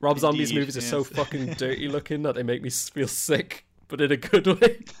Rob Zombie's Indeed, movies are so yes. fucking dirty looking that they make me feel sick, but in a good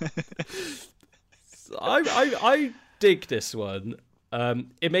way. I dig this one.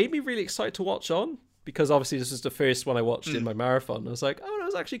 It made me really excited to watch on, because obviously this was the first one I watched in my marathon. I was like, oh, that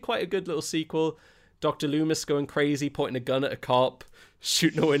was actually quite a good little sequel. Dr. Loomis going crazy, pointing a gun at a cop,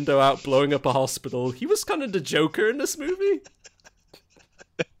 shooting a window out, blowing up a hospital. He was kind of the Joker in this movie.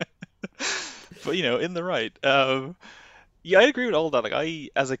 But in the right. Yeah, I agree with all that. Like when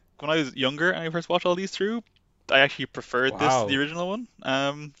I was younger and I first watched all these through, I actually preferred this to the original one.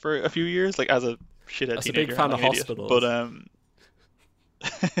 For a few years, like as a shithead That's a teenager. big fan I'm of an idiot. hospitals.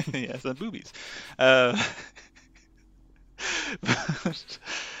 But yes, and boobies. Yeah,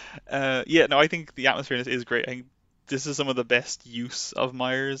 no, I think the atmosphere in this is great. I think this is some of the best use of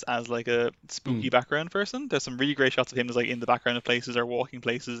Myers as like a spooky background person. There's some really great shots of him just like in the background of places or walking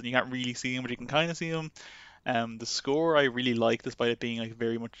places, and you can't really see him, but you can kind of see him. The score I really like, despite it being like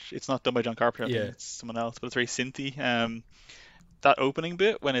very much, it's not done by John Carpenter, I think it's someone else, but it's very synthy. That opening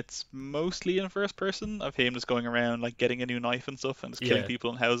bit when it's mostly in first person of him just going around like getting a new knife and stuff and just killing people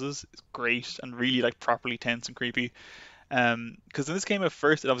in houses is great and really like properly tense and creepy. Because when this came out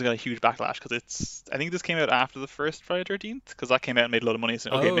first, it obviously got a huge backlash because I think this came out after the first Friday 13th, because that came out and made a lot of money. So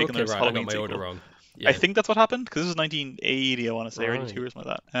making this right. Halloween I got my sequel. order wrong. I think that's what happened because this was 1980, I want to say, or 82 or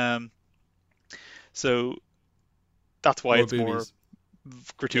something like that. So that's why it's more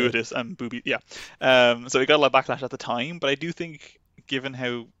gratuitous and booby. Yeah. So it got a lot of backlash at the time, but I do think, given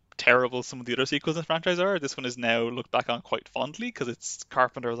how terrible some of the other sequels in the franchise are, this one is now looked back on quite fondly because it's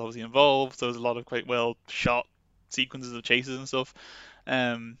Carpenter was obviously involved, so there's a lot of quite well shot sequences of chases and stuff.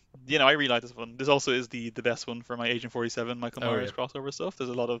 I really like this one. This also is the best one for my Agent 47 Michael Myers crossover stuff.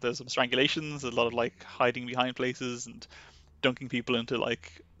 There's some strangulations, there's a lot of like hiding behind places and dunking people into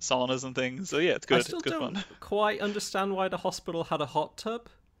like saunas and things. So yeah, it's good. I still it's good don't fun. quite understand why the hospital had a hot tub.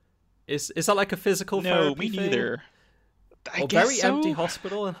 Is that like a physical No, therapy me thing? neither. I Or guess very so. empty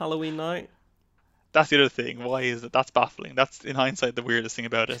hospital on Halloween night. That's the other thing. Why is it? That's baffling. That's in hindsight the weirdest thing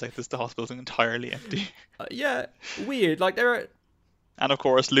about it. Is like the hospital's entirely empty. Yeah, weird. Like there are. And of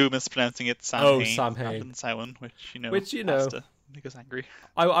course, Loomis pronouncing it Sam Hain Sam rather Hain. than Samhain, which Which, has to make us angry.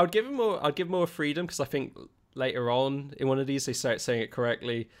 I would give him more. I'd give more freedom because I think later on in one of these they start saying it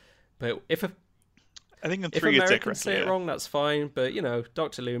correctly. But if I think in if 3 it's Americans correctly, say it wrong, that's fine. But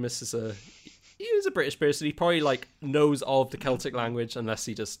Dr. Loomis is a British person. He probably like knows all of the Celtic language, unless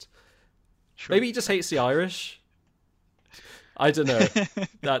he just maybe he just hates the Irish. I don't know.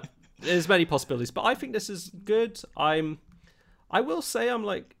 That there's many possibilities, but I think this is good. I will say I'm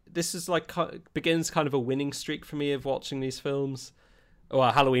like this is like begins kind of a winning streak for me of watching these films. Oh,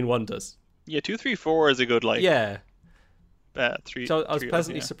 Halloween 1 does. Yeah, 2, 3, 4 is a good like. Yeah. 3. So I was 3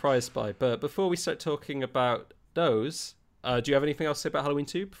 pleasantly yeah. surprised by. But before we start talking about those, do you have anything else to say about Halloween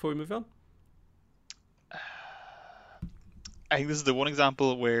 2 before we move on? I think this is the one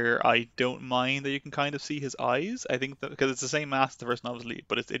example where I don't mind that you can kind of see his eyes. I think that because it's the same mask the first one obviously,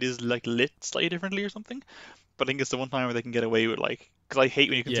 but it is like lit slightly differently or something. But I think it's the one time where they can get away with like, because I hate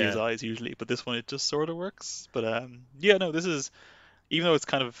when you can see his eyes usually, but this one it just sort of works. But this is, even though it's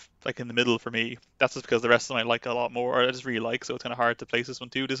kind of like in the middle for me, that's just because the rest of them I like a lot more, or I just really like, so it's kind of hard to place this one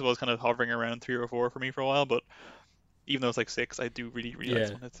too. This was kind of hovering around 3 or 4 for me for a while, but even though it's like 6, I do really like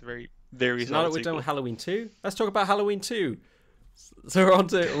this one. It's very, very So now that we're sequel. done with Halloween 2, let's talk about Halloween 2. So we're on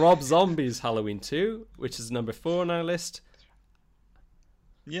to Rob Zombie's Halloween 2, which is number 4 on our list.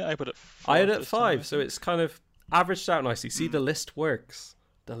 Yeah, I put it 4 I had it at this time, 5, so it's kind of averaged out nicely. See, the list works.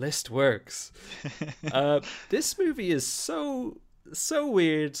 The list works. This movie is so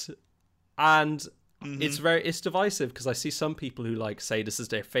weird, and it's divisive because I see some people who like say this is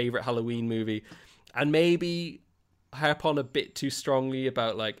their favorite Halloween movie, and maybe harp on a bit too strongly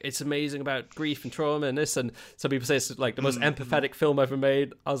about like it's amazing about grief and trauma and this, and some people say it's like the most empathetic film ever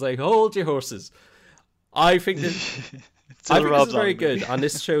made. I was like, hold your horses. I think this is very good, and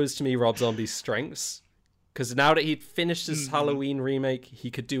this shows to me Rob Zombie's strengths, because now that he'd finished his Halloween remake,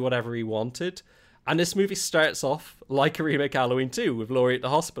 he could do whatever he wanted, and this movie starts off like a remake Halloween 2 with Laurie at the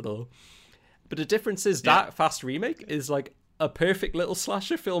hospital. But the difference is that Fast remake is like a perfect little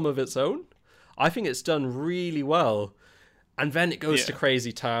slasher film of its own. I think it's done really well. And then it goes to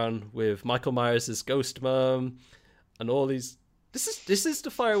Crazy Town with Michael Myers' ghost mom and all these. This is the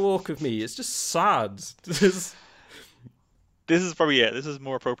Firewalk of me. It's just sad. This is probably this is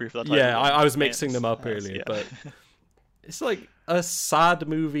more appropriate for that time. Yeah, I was mixing them up earlier, but it's like a sad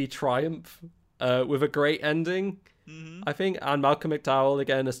movie triumph with a great ending. I think, and Malcolm McDowell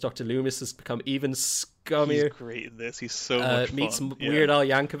again as Dr. Loomis has become even scummier. He's great in this. He's so much fun. Meets Weird Al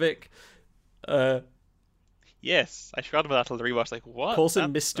Yankovic. Yes, I forgot about that till the rewatch. Like, what? Calls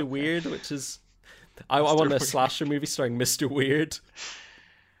him Mr. Weird, which is I want a slasher movie starring Mr. Weird.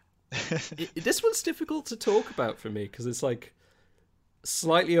 This one's difficult to talk about for me because it's like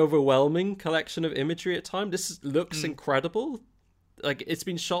slightly overwhelming collection of imagery at times. This looks incredible. Like, it's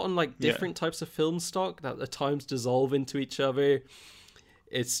been shot on like different types of film stock that at times dissolve into each other.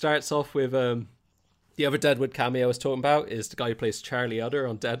 It starts off with the other Deadwood cameo I was talking about is the guy who plays Charlie Utter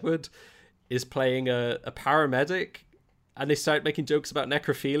on Deadwood is playing a paramedic, and they start making jokes about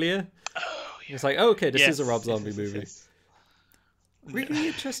necrophilia. Oh, yeah. It's like, oh, okay, this is a Rob Zombie movie. Really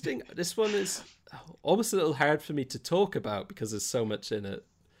interesting. This one is almost a little hard for me to talk about because there's so much in it.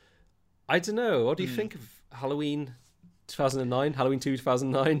 I don't know. What do you think of Halloween 2009? Halloween 2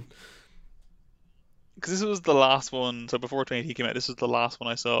 2009? Because this was the last one, so before 2018 came out, this was the last one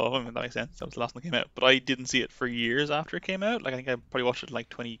I saw. I mean, that makes sense. That was the last one that came out. But I didn't see it for years after it came out. Like, I think I probably watched it in like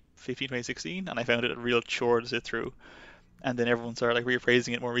 2015, 2016, and I found it a real chore to sit through. And then everyone started like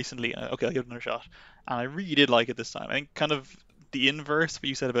reappraising it more recently. And okay, I'll give it another shot. And I really did like it this time. I think kind of the inverse of what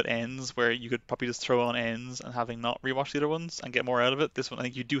you said about Ends, where you could probably just throw on Ends and having not rewatched the other ones and get more out of it. This one, I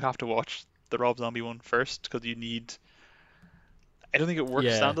think you do have to watch the Rob Zombie one first, because you need... I don't think it works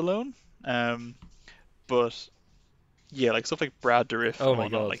standalone. But yeah, like stuff like Brad Dourif and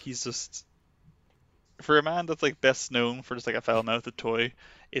whatnot, like he's just, for a man that's like best known for just like a foul-mouthed toy,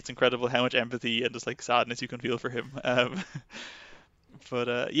 it's incredible how much empathy and just like sadness you can feel for him.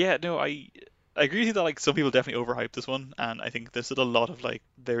 But yeah, no, I agree with you that like some people definitely overhype this one, and I think there's still a lot of like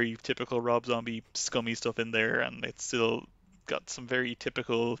very typical Rob Zombie scummy stuff in there, and it's still got some very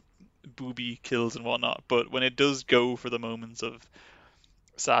typical booby kills and whatnot. But when it does go for the moments of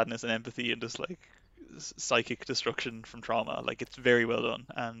sadness and empathy and just like psychic destruction from trauma, like it's very well done.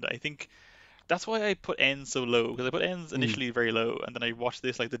 And I think that's why I put Ends so low, because I put Ends initially very low, and then I watched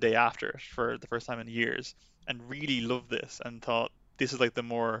this like the day after for the first time in years and really loved this and thought this is like the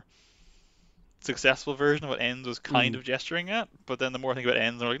more successful version of what Ends was kind of gesturing at. But then the more I think about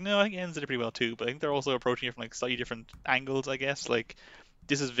Ends, I'm like, no, I think Ends did it pretty well too, but I think they're also approaching it from like slightly different angles, I guess. Like,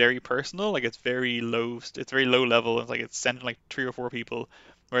 this is very personal, like it's very low level, it's like it's centered like 3 or 4 people,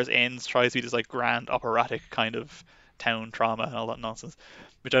 whereas Ends tries to be this like grand operatic kind of town trauma and all that nonsense,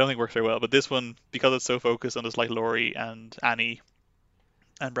 which I don't think works very well. But this one, because it's so focused on just like Laurie and Annie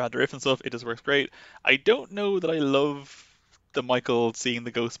and Brad Dourif and stuff, it just works great. I don't know that I love the Michael seeing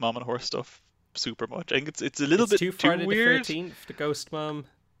the ghost mom and horse stuff super much. I think it's a little bit too weird. The 13th, the ghost mom,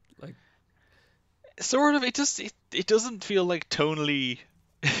 like sort of. It doesn't feel like tonally.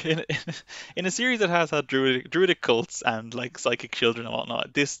 In a series that has had druidic cults and like psychic children and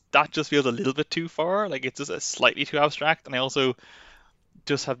whatnot, that just feels a little bit too far. Like, it's just a slightly too abstract, and I also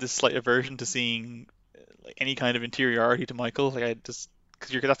just have this slight aversion to seeing like any kind of interiority to Michael. Like, I just,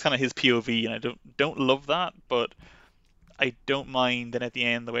 because that's kind of his POV, and I don't love that, but I don't mind then at the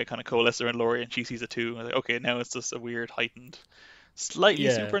end the way it kind of coalesces around Laurie and she sees it too. I'm like, okay, now it's just a weird heightened, slightly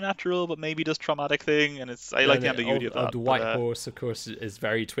supernatural, but maybe just traumatic thing, and I like the ambiguity of that. The white horse, of course, is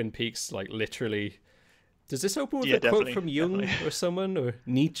very Twin Peaks, like literally. Does this open with a quote from Jung or someone, or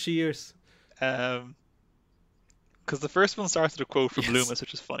Nietzsche, or? Because the first one starts with a quote from Loomis,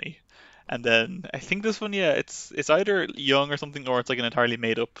 which is funny, and then I think this one, it's either Jung or something, or it's like an entirely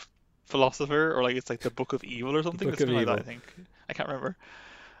made up philosopher, or like it's like the Book of Evil or something. It's something like that, I think. I can't remember.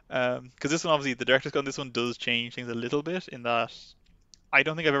 Because this one, obviously, the director's cut on this one does change things a little bit in that I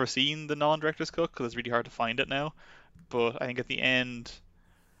don't think I've ever seen the non-director's cut, because it's really hard to find it now. But I think at the end,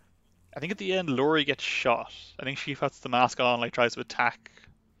 Laurie gets shot. I think she puts the mask on, like tries to attack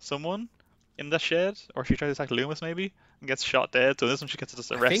someone in the shed, or she tries to attack Loomis maybe, and gets shot dead. So this one she gets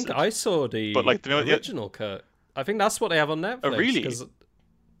just arrested. I think I saw the original cut. I think that's what they have on Netflix. Oh, really? Because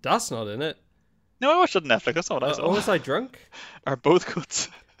that's not in it. No, I watched it on Netflix. That's not what I saw. Or was I drunk? Are both cuts?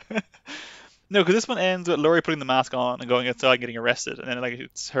 No, because this one ends with Laurie putting the mask on and going outside and getting arrested, and then like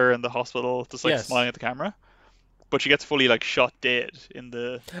it's her in the hospital just like Yes. smiling at the camera. But she gets fully like shot dead in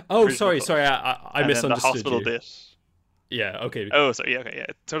the. Oh, original cut. sorry, I And then the misunderstood hospital you. bit. Yeah, okay. Oh, sorry, yeah, okay, yeah.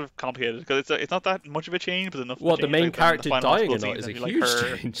 It's sort of complicated because it's not that much of a change, but enough. What, of a the change, main like, then character the final dying or hospital not is a scene, and huge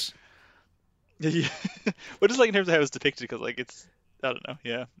her... change. Yeah, but just like in terms of how it's depicted, because like it's, I don't know,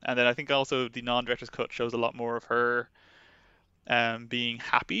 yeah. And then I think also the non-director's cut shows a lot more of her being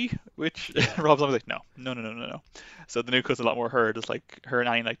happy, which Rob's always like, no. So the new cut's a lot more her, just like her and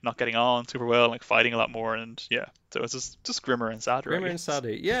Annie like not getting on super well, like fighting a lot more, and yeah. So it's just grimmer and sadder. Grimmer and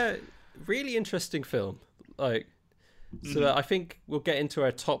sadder. Yeah, really interesting film. Like, so I think we'll get into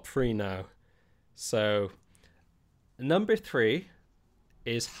our top 3 now. So, number 3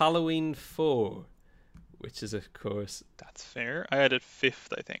 is Halloween 4, which is, of course, That's fair. I had it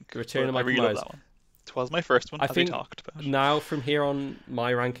 5th, I think. Return of but I Michael really love Myers. that one. It was my first one, I as we think talked about. now from here on,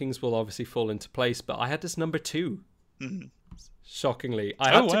 my rankings will obviously fall into place, but I had this number 2. Shockingly,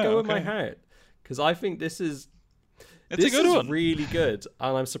 I had to go with my okay. heart because I think this is It's a good one. really good,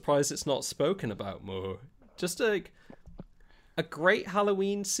 and I'm surprised it's not spoken about more. Just a great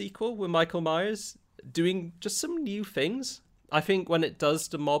Halloween sequel with Michael Myers doing just some new things. I think when it does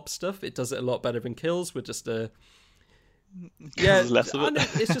the mob stuff, it does it a lot better than Kills with just a There's less of and it.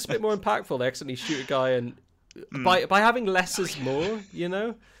 it's just a bit more impactful. They accidentally shoot a guy, and by having less is more, you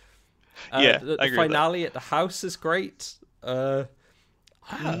know. Yeah, the I agree with finale at the house is great. This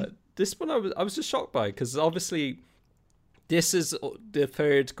one I was just shocked by because obviously this is the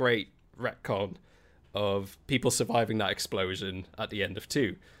third great retcon of people surviving that explosion at the end of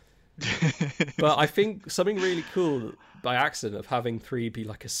 2. But I think something really cool by accident of having 3 be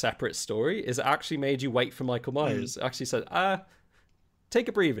like a separate story is it actually made you wait for Michael Myers. It actually said, take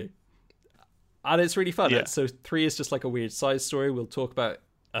a breather. And it's really fun. Yeah. So 3 is just like a weird side story we'll talk about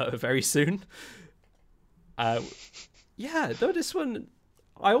very soon. Yeah, no, this one,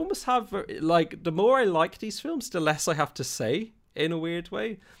 I almost have, like, the more I like these films, the less I have to say, in a weird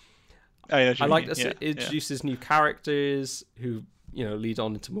way. I like that it introduces new characters who, you know, lead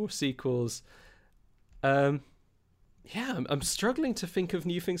on into more sequels. I'm struggling to think of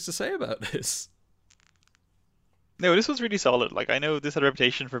new things to say about this. No, this was really solid. Like, I know this had a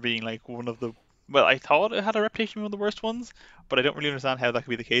reputation for being like one of the. Well, I thought it had a reputation for one of the worst ones, but I don't really understand how that could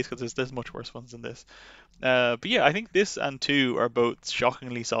be the case because there's much worse ones than this. But yeah, I think this and 2 are both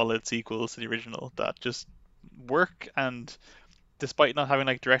shockingly solid sequels to the original that just work, and despite not having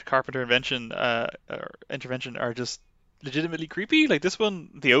like direct Carpenter intervention, are just legitimately creepy. Like this one,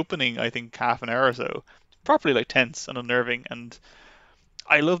 the opening, I think half an hour or so, properly like tense and unnerving, and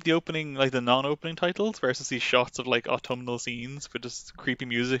I love the opening, like the non-opening titles versus these shots of like autumnal scenes with just creepy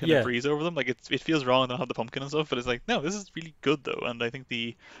music and a breeze over them. Like it feels wrong to have the pumpkin and stuff, but it's like, no, this is really good though. And I think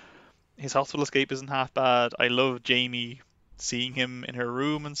his hospital escape isn't half bad. I love Jamie seeing him in her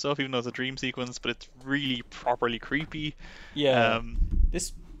room and stuff, even though it's a dream sequence, but it's really properly creepy. Yeah. And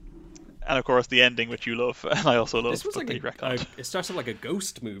of course the ending, which you love, and I also love. This was like it starts off like a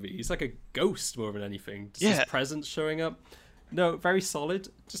ghost movie. He's like a ghost more than anything. Just his presence showing up. No, very solid.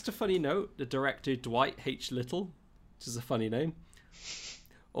 Just a funny note, the director Dwight H. Little, which is a funny name,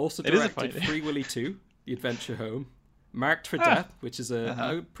 also directed Free Willy 2, The Adventure Home, Marked for Death, which is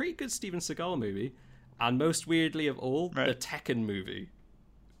a pretty good Steven Seagal movie, and most weirdly of all, the Tekken movie,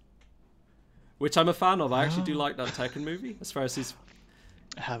 which I'm a fan of. I actually do like that Tekken movie, as far as he's...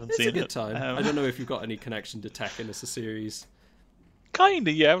 I haven't seen it. It's a good time. I don't know if you've got any connection to Tekken as a series.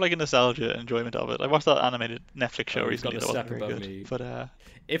 Kinda, yeah. I have like a nostalgia enjoyment of it. I watched that animated Netflix show recently. That wasn't very good. But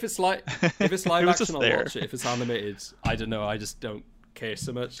if it's live action, I'll watch it. If it's animated, I don't know. I just don't care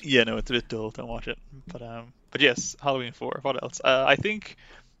so much. Yeah, no, it's a bit dull. Don't watch it. But yes, Halloween 4. What else? I think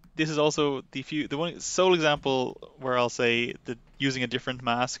this is also the one sole example where I'll say that using a different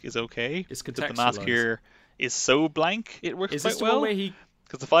mask is okay. It's contextualized. The mask here is so blank, it works quite well.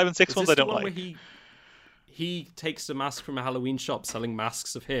 Because the 5 and 6 ones I don't like. He takes the mask from a Halloween shop selling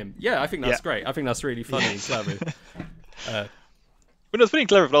masks of him. Yeah, I think that's great. I think that's really funny and clever. But no, it's pretty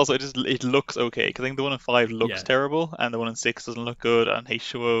clever, but also it looks okay. Because I think the one in 5 looks terrible, and the one in 6 doesn't look good, and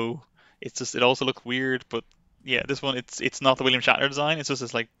H2O, it also looks weird. But yeah, this one it's not the William Shatner design. It's just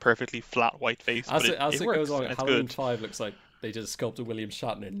this like perfectly flat white face. As it works, goes on, Halloween good. 5 looks like they just sculpted William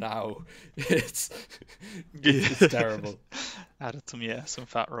Shatner. Now it's terrible. Added some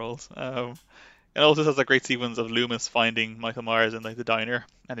fat rolls. It also has that great sequence of Loomis finding Michael Myers in like the diner,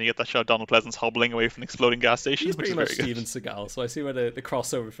 and then you get that shot of Donald Pleasance hobbling away from an exploding gas station. He's which pretty is much very good. Steven Seagal, so I see where the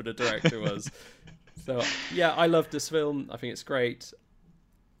crossover for the director was. So yeah, I love this film. I think it's great.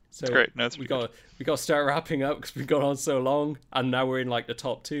 So It's great. No, it's we really got to start wrapping up because we've gone on so long, and now we're in like the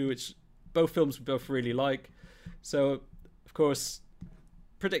top two, which both films we both really like. So of course,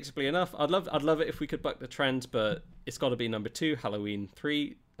 predictably enough, I'd love it if we could buck the trend, but it's got to be number 2, Halloween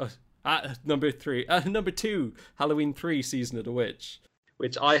 3. Number 2, Halloween 3, Season of the Witch,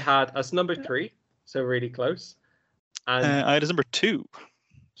 which I had as number 3, so really close. And I had as number 2.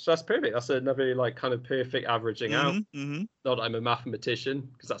 so that's perfect. That's another like kind of perfect averaging out. Mm-hmm. Not that I'm a mathematician,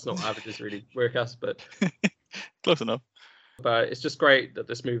 because that's not what averages really work as, but Close enough. But it's just great that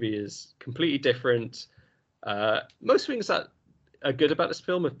this movie is completely different. Most things that are good about this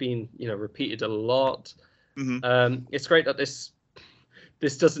film have been, repeated a lot. Mm-hmm. It's great that this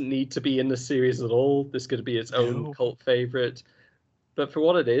doesn't need to be in the series at all. This could be its own cult favorite. But for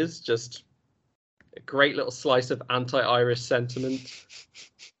what it is, just a great little slice of anti-Irish sentiment,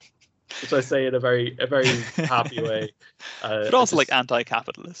 which I say in a very happy way. But also like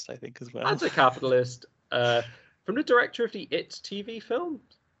anti-capitalist, I think, as well. Anti-capitalist. From the director of the It TV film.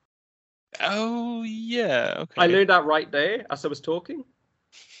 Oh, yeah. Okay. I learned that right there as I was talking.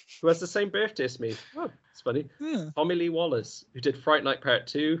 Who has the same birthday as me? Oh, it's funny. Yeah. Tommy Lee Wallace, who did Fright Night Part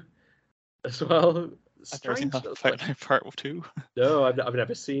 2 as well. I've never seen that Fright Night Part 2. No, I've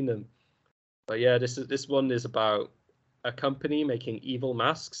never seen them. But yeah, this one is about a company making evil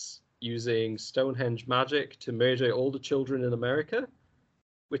masks using Stonehenge magic to murder all the children in America,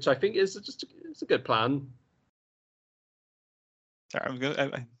 which I think is it's a good plan. Sorry,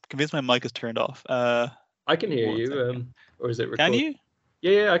 I'm convinced my mic is turned off. I can hear you. Or is it recorded? Can you?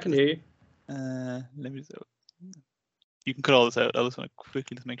 Yeah, I can hear you. Let me. You can cut all this out. I just want to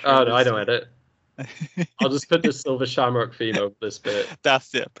quickly just make sure. Oh no, I don't edit. I'll just put the silver shamrock theme over this bit.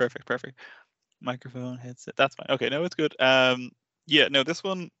 That's it. Perfect. Microphone, headset. That's fine. Okay, no, it's good. Yeah, no, this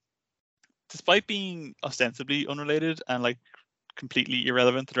one, despite being ostensibly unrelated and like completely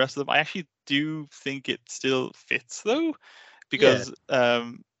irrelevant to the rest of them, I actually do think it still fits though, because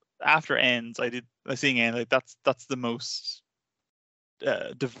after Ends, seeing Ends, like that's the most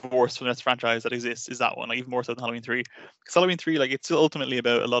divorced from this franchise that exists, is that one, like even more so than Halloween 3. Because Halloween 3, like it's still ultimately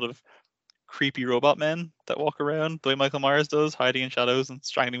about a lot of creepy robot men that walk around the way Michael Myers does, hiding in shadows and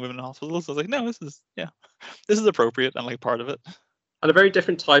strangling women in hospitals. I was like, no, this is appropriate and like part of it. And a very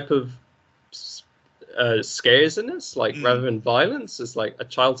different type of scares in this, like rather than violence, it's like a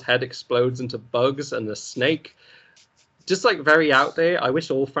child's head explodes into bugs and a snake. Just like very out there. I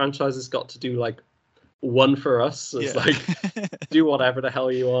wish all franchises got to do like one for us. It's like do whatever the hell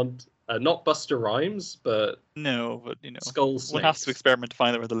you want. Not Buster Rhymes, but skull snakes. One has to experiment to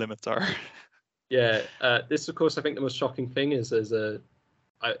find out where the limits are. Yeah, this of course I think the most shocking thing is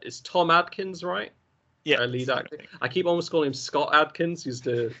it's Tom Adkins, right? Yeah, our lead actor. I keep almost calling him Scott Adkins, who's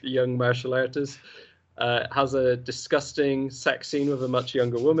the young martial artist. Has a disgusting sex scene with a much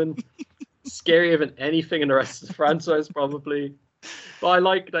younger woman. Scarier than anything in the rest of the franchise, probably. But I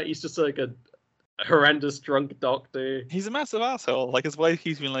like that he's just like a horrendous drunk doctor. He's a massive asshole. Like his wife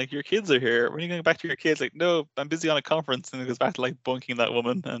keeps being like, "Your kids are here. When are you going back to your kids?" Like, no, I'm busy on a conference. And he goes back to like bunking that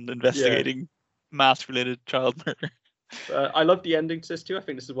woman and investigating mass-related child murder. I love the ending to this too. I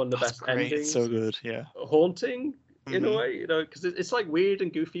think this is one of the best endings. It's so good, yeah. Haunting in a way, because it's like weird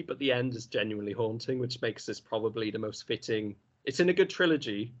and goofy, but the end is genuinely haunting, which makes this probably the most fitting. It's in a good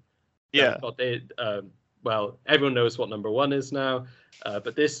trilogy. Yeah. But well, everyone knows what number 1 is now.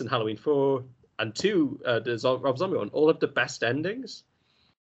 But this and Halloween 4 and 2, the Rob Zombie one, all have the best endings.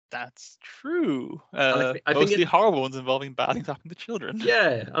 That's true. I mostly horrible ones involving bad things happening to children.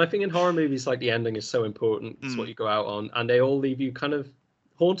 Yeah, and I think in horror movies, like the ending is so important. It's what you go out on, and they all leave you kind of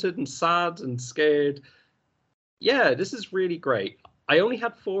haunted and sad and scared. Yeah, this is really great. I only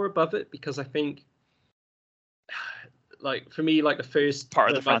had 4 above it because I think, like for me, like the first part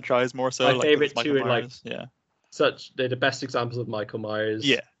of the franchise more so. My like favorite 2 are like they're the best examples of Michael Myers.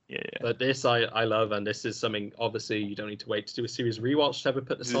 Yeah. But this I love, and this is something obviously you don't need to wait to do a series rewatch to ever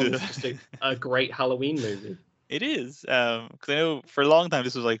put this on. It's just a great Halloween movie. It is, because I know for a long time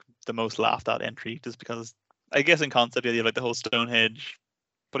this was like the most laughed at entry, just because I guess in concept the idea of like the whole Stonehenge,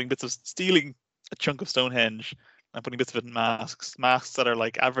 stealing a chunk of Stonehenge and putting bits of it in masks that are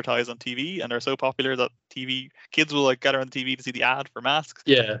like advertised on TV and are so popular that TV kids will like gather on TV to see the ad for masks.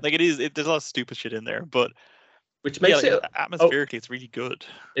 Yeah, like there's a lot of stupid shit in there, but. Which makes it atmospherically, it's really good.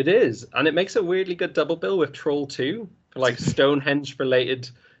 It is, and it makes a weirdly good double bill with Troll 2 for like Stonehenge-related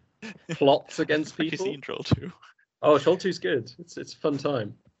plots against people. Have you seen Troll 2? Oh, Troll 2's good. It's a fun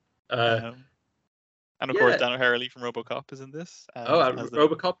time. And of course, Dan O'Hara from RoboCop is in this.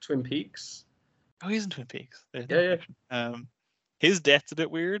 RoboCop, Twin Peaks. Oh, he's in Twin Peaks. Yeah. His death's a bit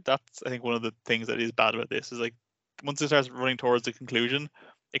weird. That's I think one of the things that is bad about this is like once it starts running towards the conclusion,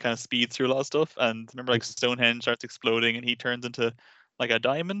 it kind of speeds through a lot of stuff. And remember, like Stonehenge starts exploding, and he turns into like a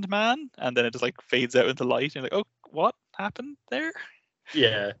diamond man, and then it just like fades out into light, and you're like, oh, what happened there?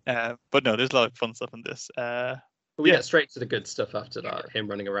 Yeah. But no, there's a lot of fun stuff in this. But we Yeah. get straight to the good stuff after that. Him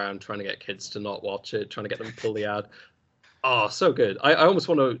running around trying to get kids to not watch it, trying to get them to pull the ad. Oh, so good. I almost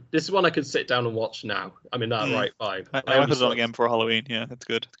want to. This is one I could sit down and watch now. I'm in that right vibe. I always might put it on thought- again before Halloween. Yeah, it's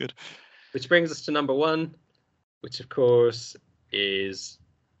good. It's good. Which brings us to number one, which of course is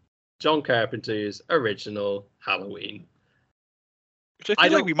John Carpenter's original Halloween. Which I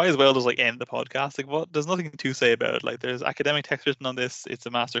feel like we might as well just like end the podcast. Like, what? There's nothing to say about it. Like, there's academic text written on this. It's a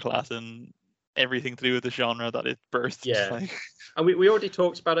masterclass in everything to do with the genre that it birthed. Yeah. Like, And we already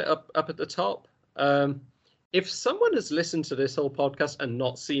talked about it up at the top. If someone has listened to this whole podcast and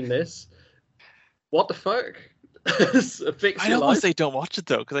not seen this, what the fuck? Fix I your almost life. say don't watch it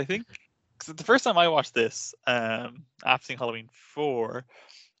though, because I think cause the first time I watched this, after seeing Halloween 4,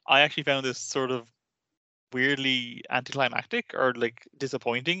 I actually found this sort of weirdly anticlimactic or like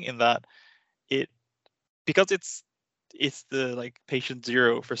disappointing in that because it's the like patient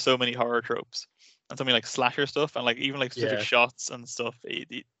zero for so many horror tropes and so many like slasher stuff and like even like specific shots and stuff.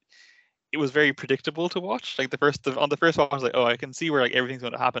 It was very predictable to watch. Like on the first watch, I was like, oh, I can see where like everything's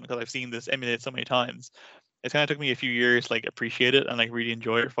going to happen because I've seen this emulated so many times. It kind of took me a few years to like appreciate it and like really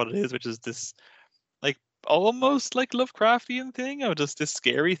enjoy it for what it is, which is this like almost like Lovecraftian thing of just this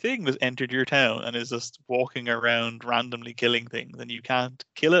scary thing that's entered your town and is just walking around randomly killing things, and you can't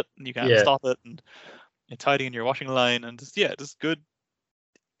kill it and you can't stop it, and it's hiding in your washing line, and just good.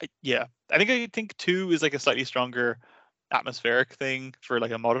 I think 2 is like a slightly stronger atmospheric thing for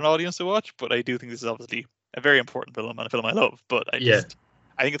like a modern audience to watch, but I do think this is obviously a very important film and a film I love. But I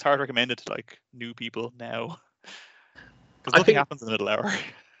think it's hard to recommend it to like new people now because nothing happens in the middle hour.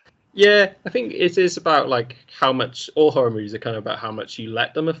 Yeah, I think it is about like how much all horror movies are kind of about how much you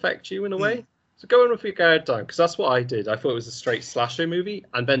let them affect you in a way. So go in with your guard down, because that's what I did. I thought it was a straight slasher movie,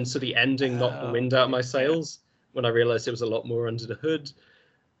 and then so the ending knocked the wind out of my sails when I realized it was a lot more under the hood.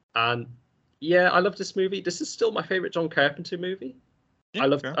 And yeah, I love this movie. This is still my favorite John Carpenter movie. Yeah, I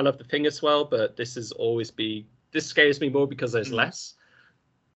love The Thing as well, but this scares me more because there's less.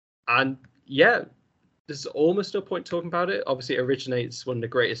 And yeah, there's almost no point talking about it. Obviously, it originates one of the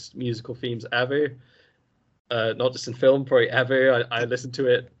greatest musical themes ever. Not just in film, probably ever. I listen to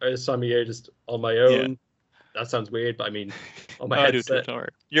it this time of year just on my own. Yeah. That sounds weird, but I mean, on my headset. Don't worry.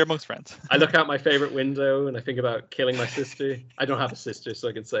 You're amongst friends. I look out my favorite window and I think about killing my sister. I don't have a sister, so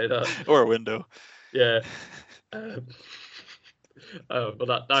I can say that. Or a window. Yeah. Well,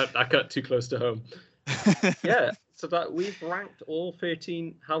 that got too close to home. Yeah. So that we've ranked all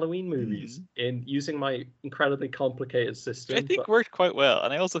 13 Halloween movies in using my incredibly complicated system. I think worked quite well,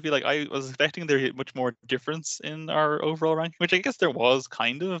 and I also feel like I was expecting there to be much more difference in our overall ranking, which I guess there was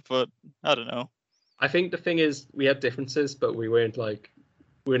kind of, but I don't know. I think the thing is we had differences, but we were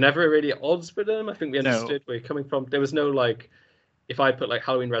never really at odds with them. I think we understood where you're coming from. There was no like, if I put like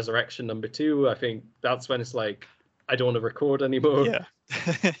Halloween Resurrection number 2, I think that's when it's like I don't want to record anymore. Yeah.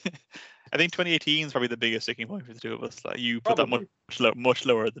 I think 2018 is probably the biggest sticking point for the two of us. Like you put that much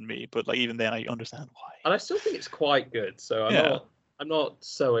lower than me, but like even then I understand why. And I still think it's quite good, so I'm not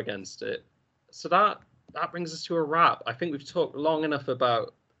so against it. So that brings us to a wrap. I think we've talked long enough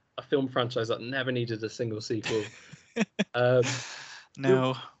about a film franchise that never needed a single sequel.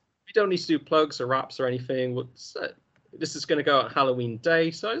 No. We don't need to do plugs or wraps or anything. This is going to go out on Halloween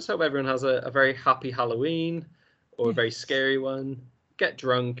Day, so I just hope everyone has a very happy Halloween or a very scary one. Get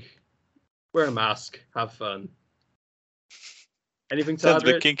drunk. Wear a mask, have fun. Anything to Sounds add?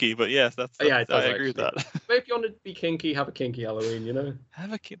 a bit kinky, but yes, that's I agree with that. But if you want to be kinky, have a kinky Halloween, you know?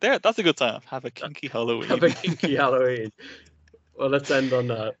 That's a good time. Have a kinky Halloween. Have a kinky Halloween. Well, let's end on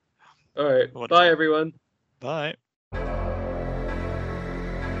that. All right. Bye, everyone. Bye.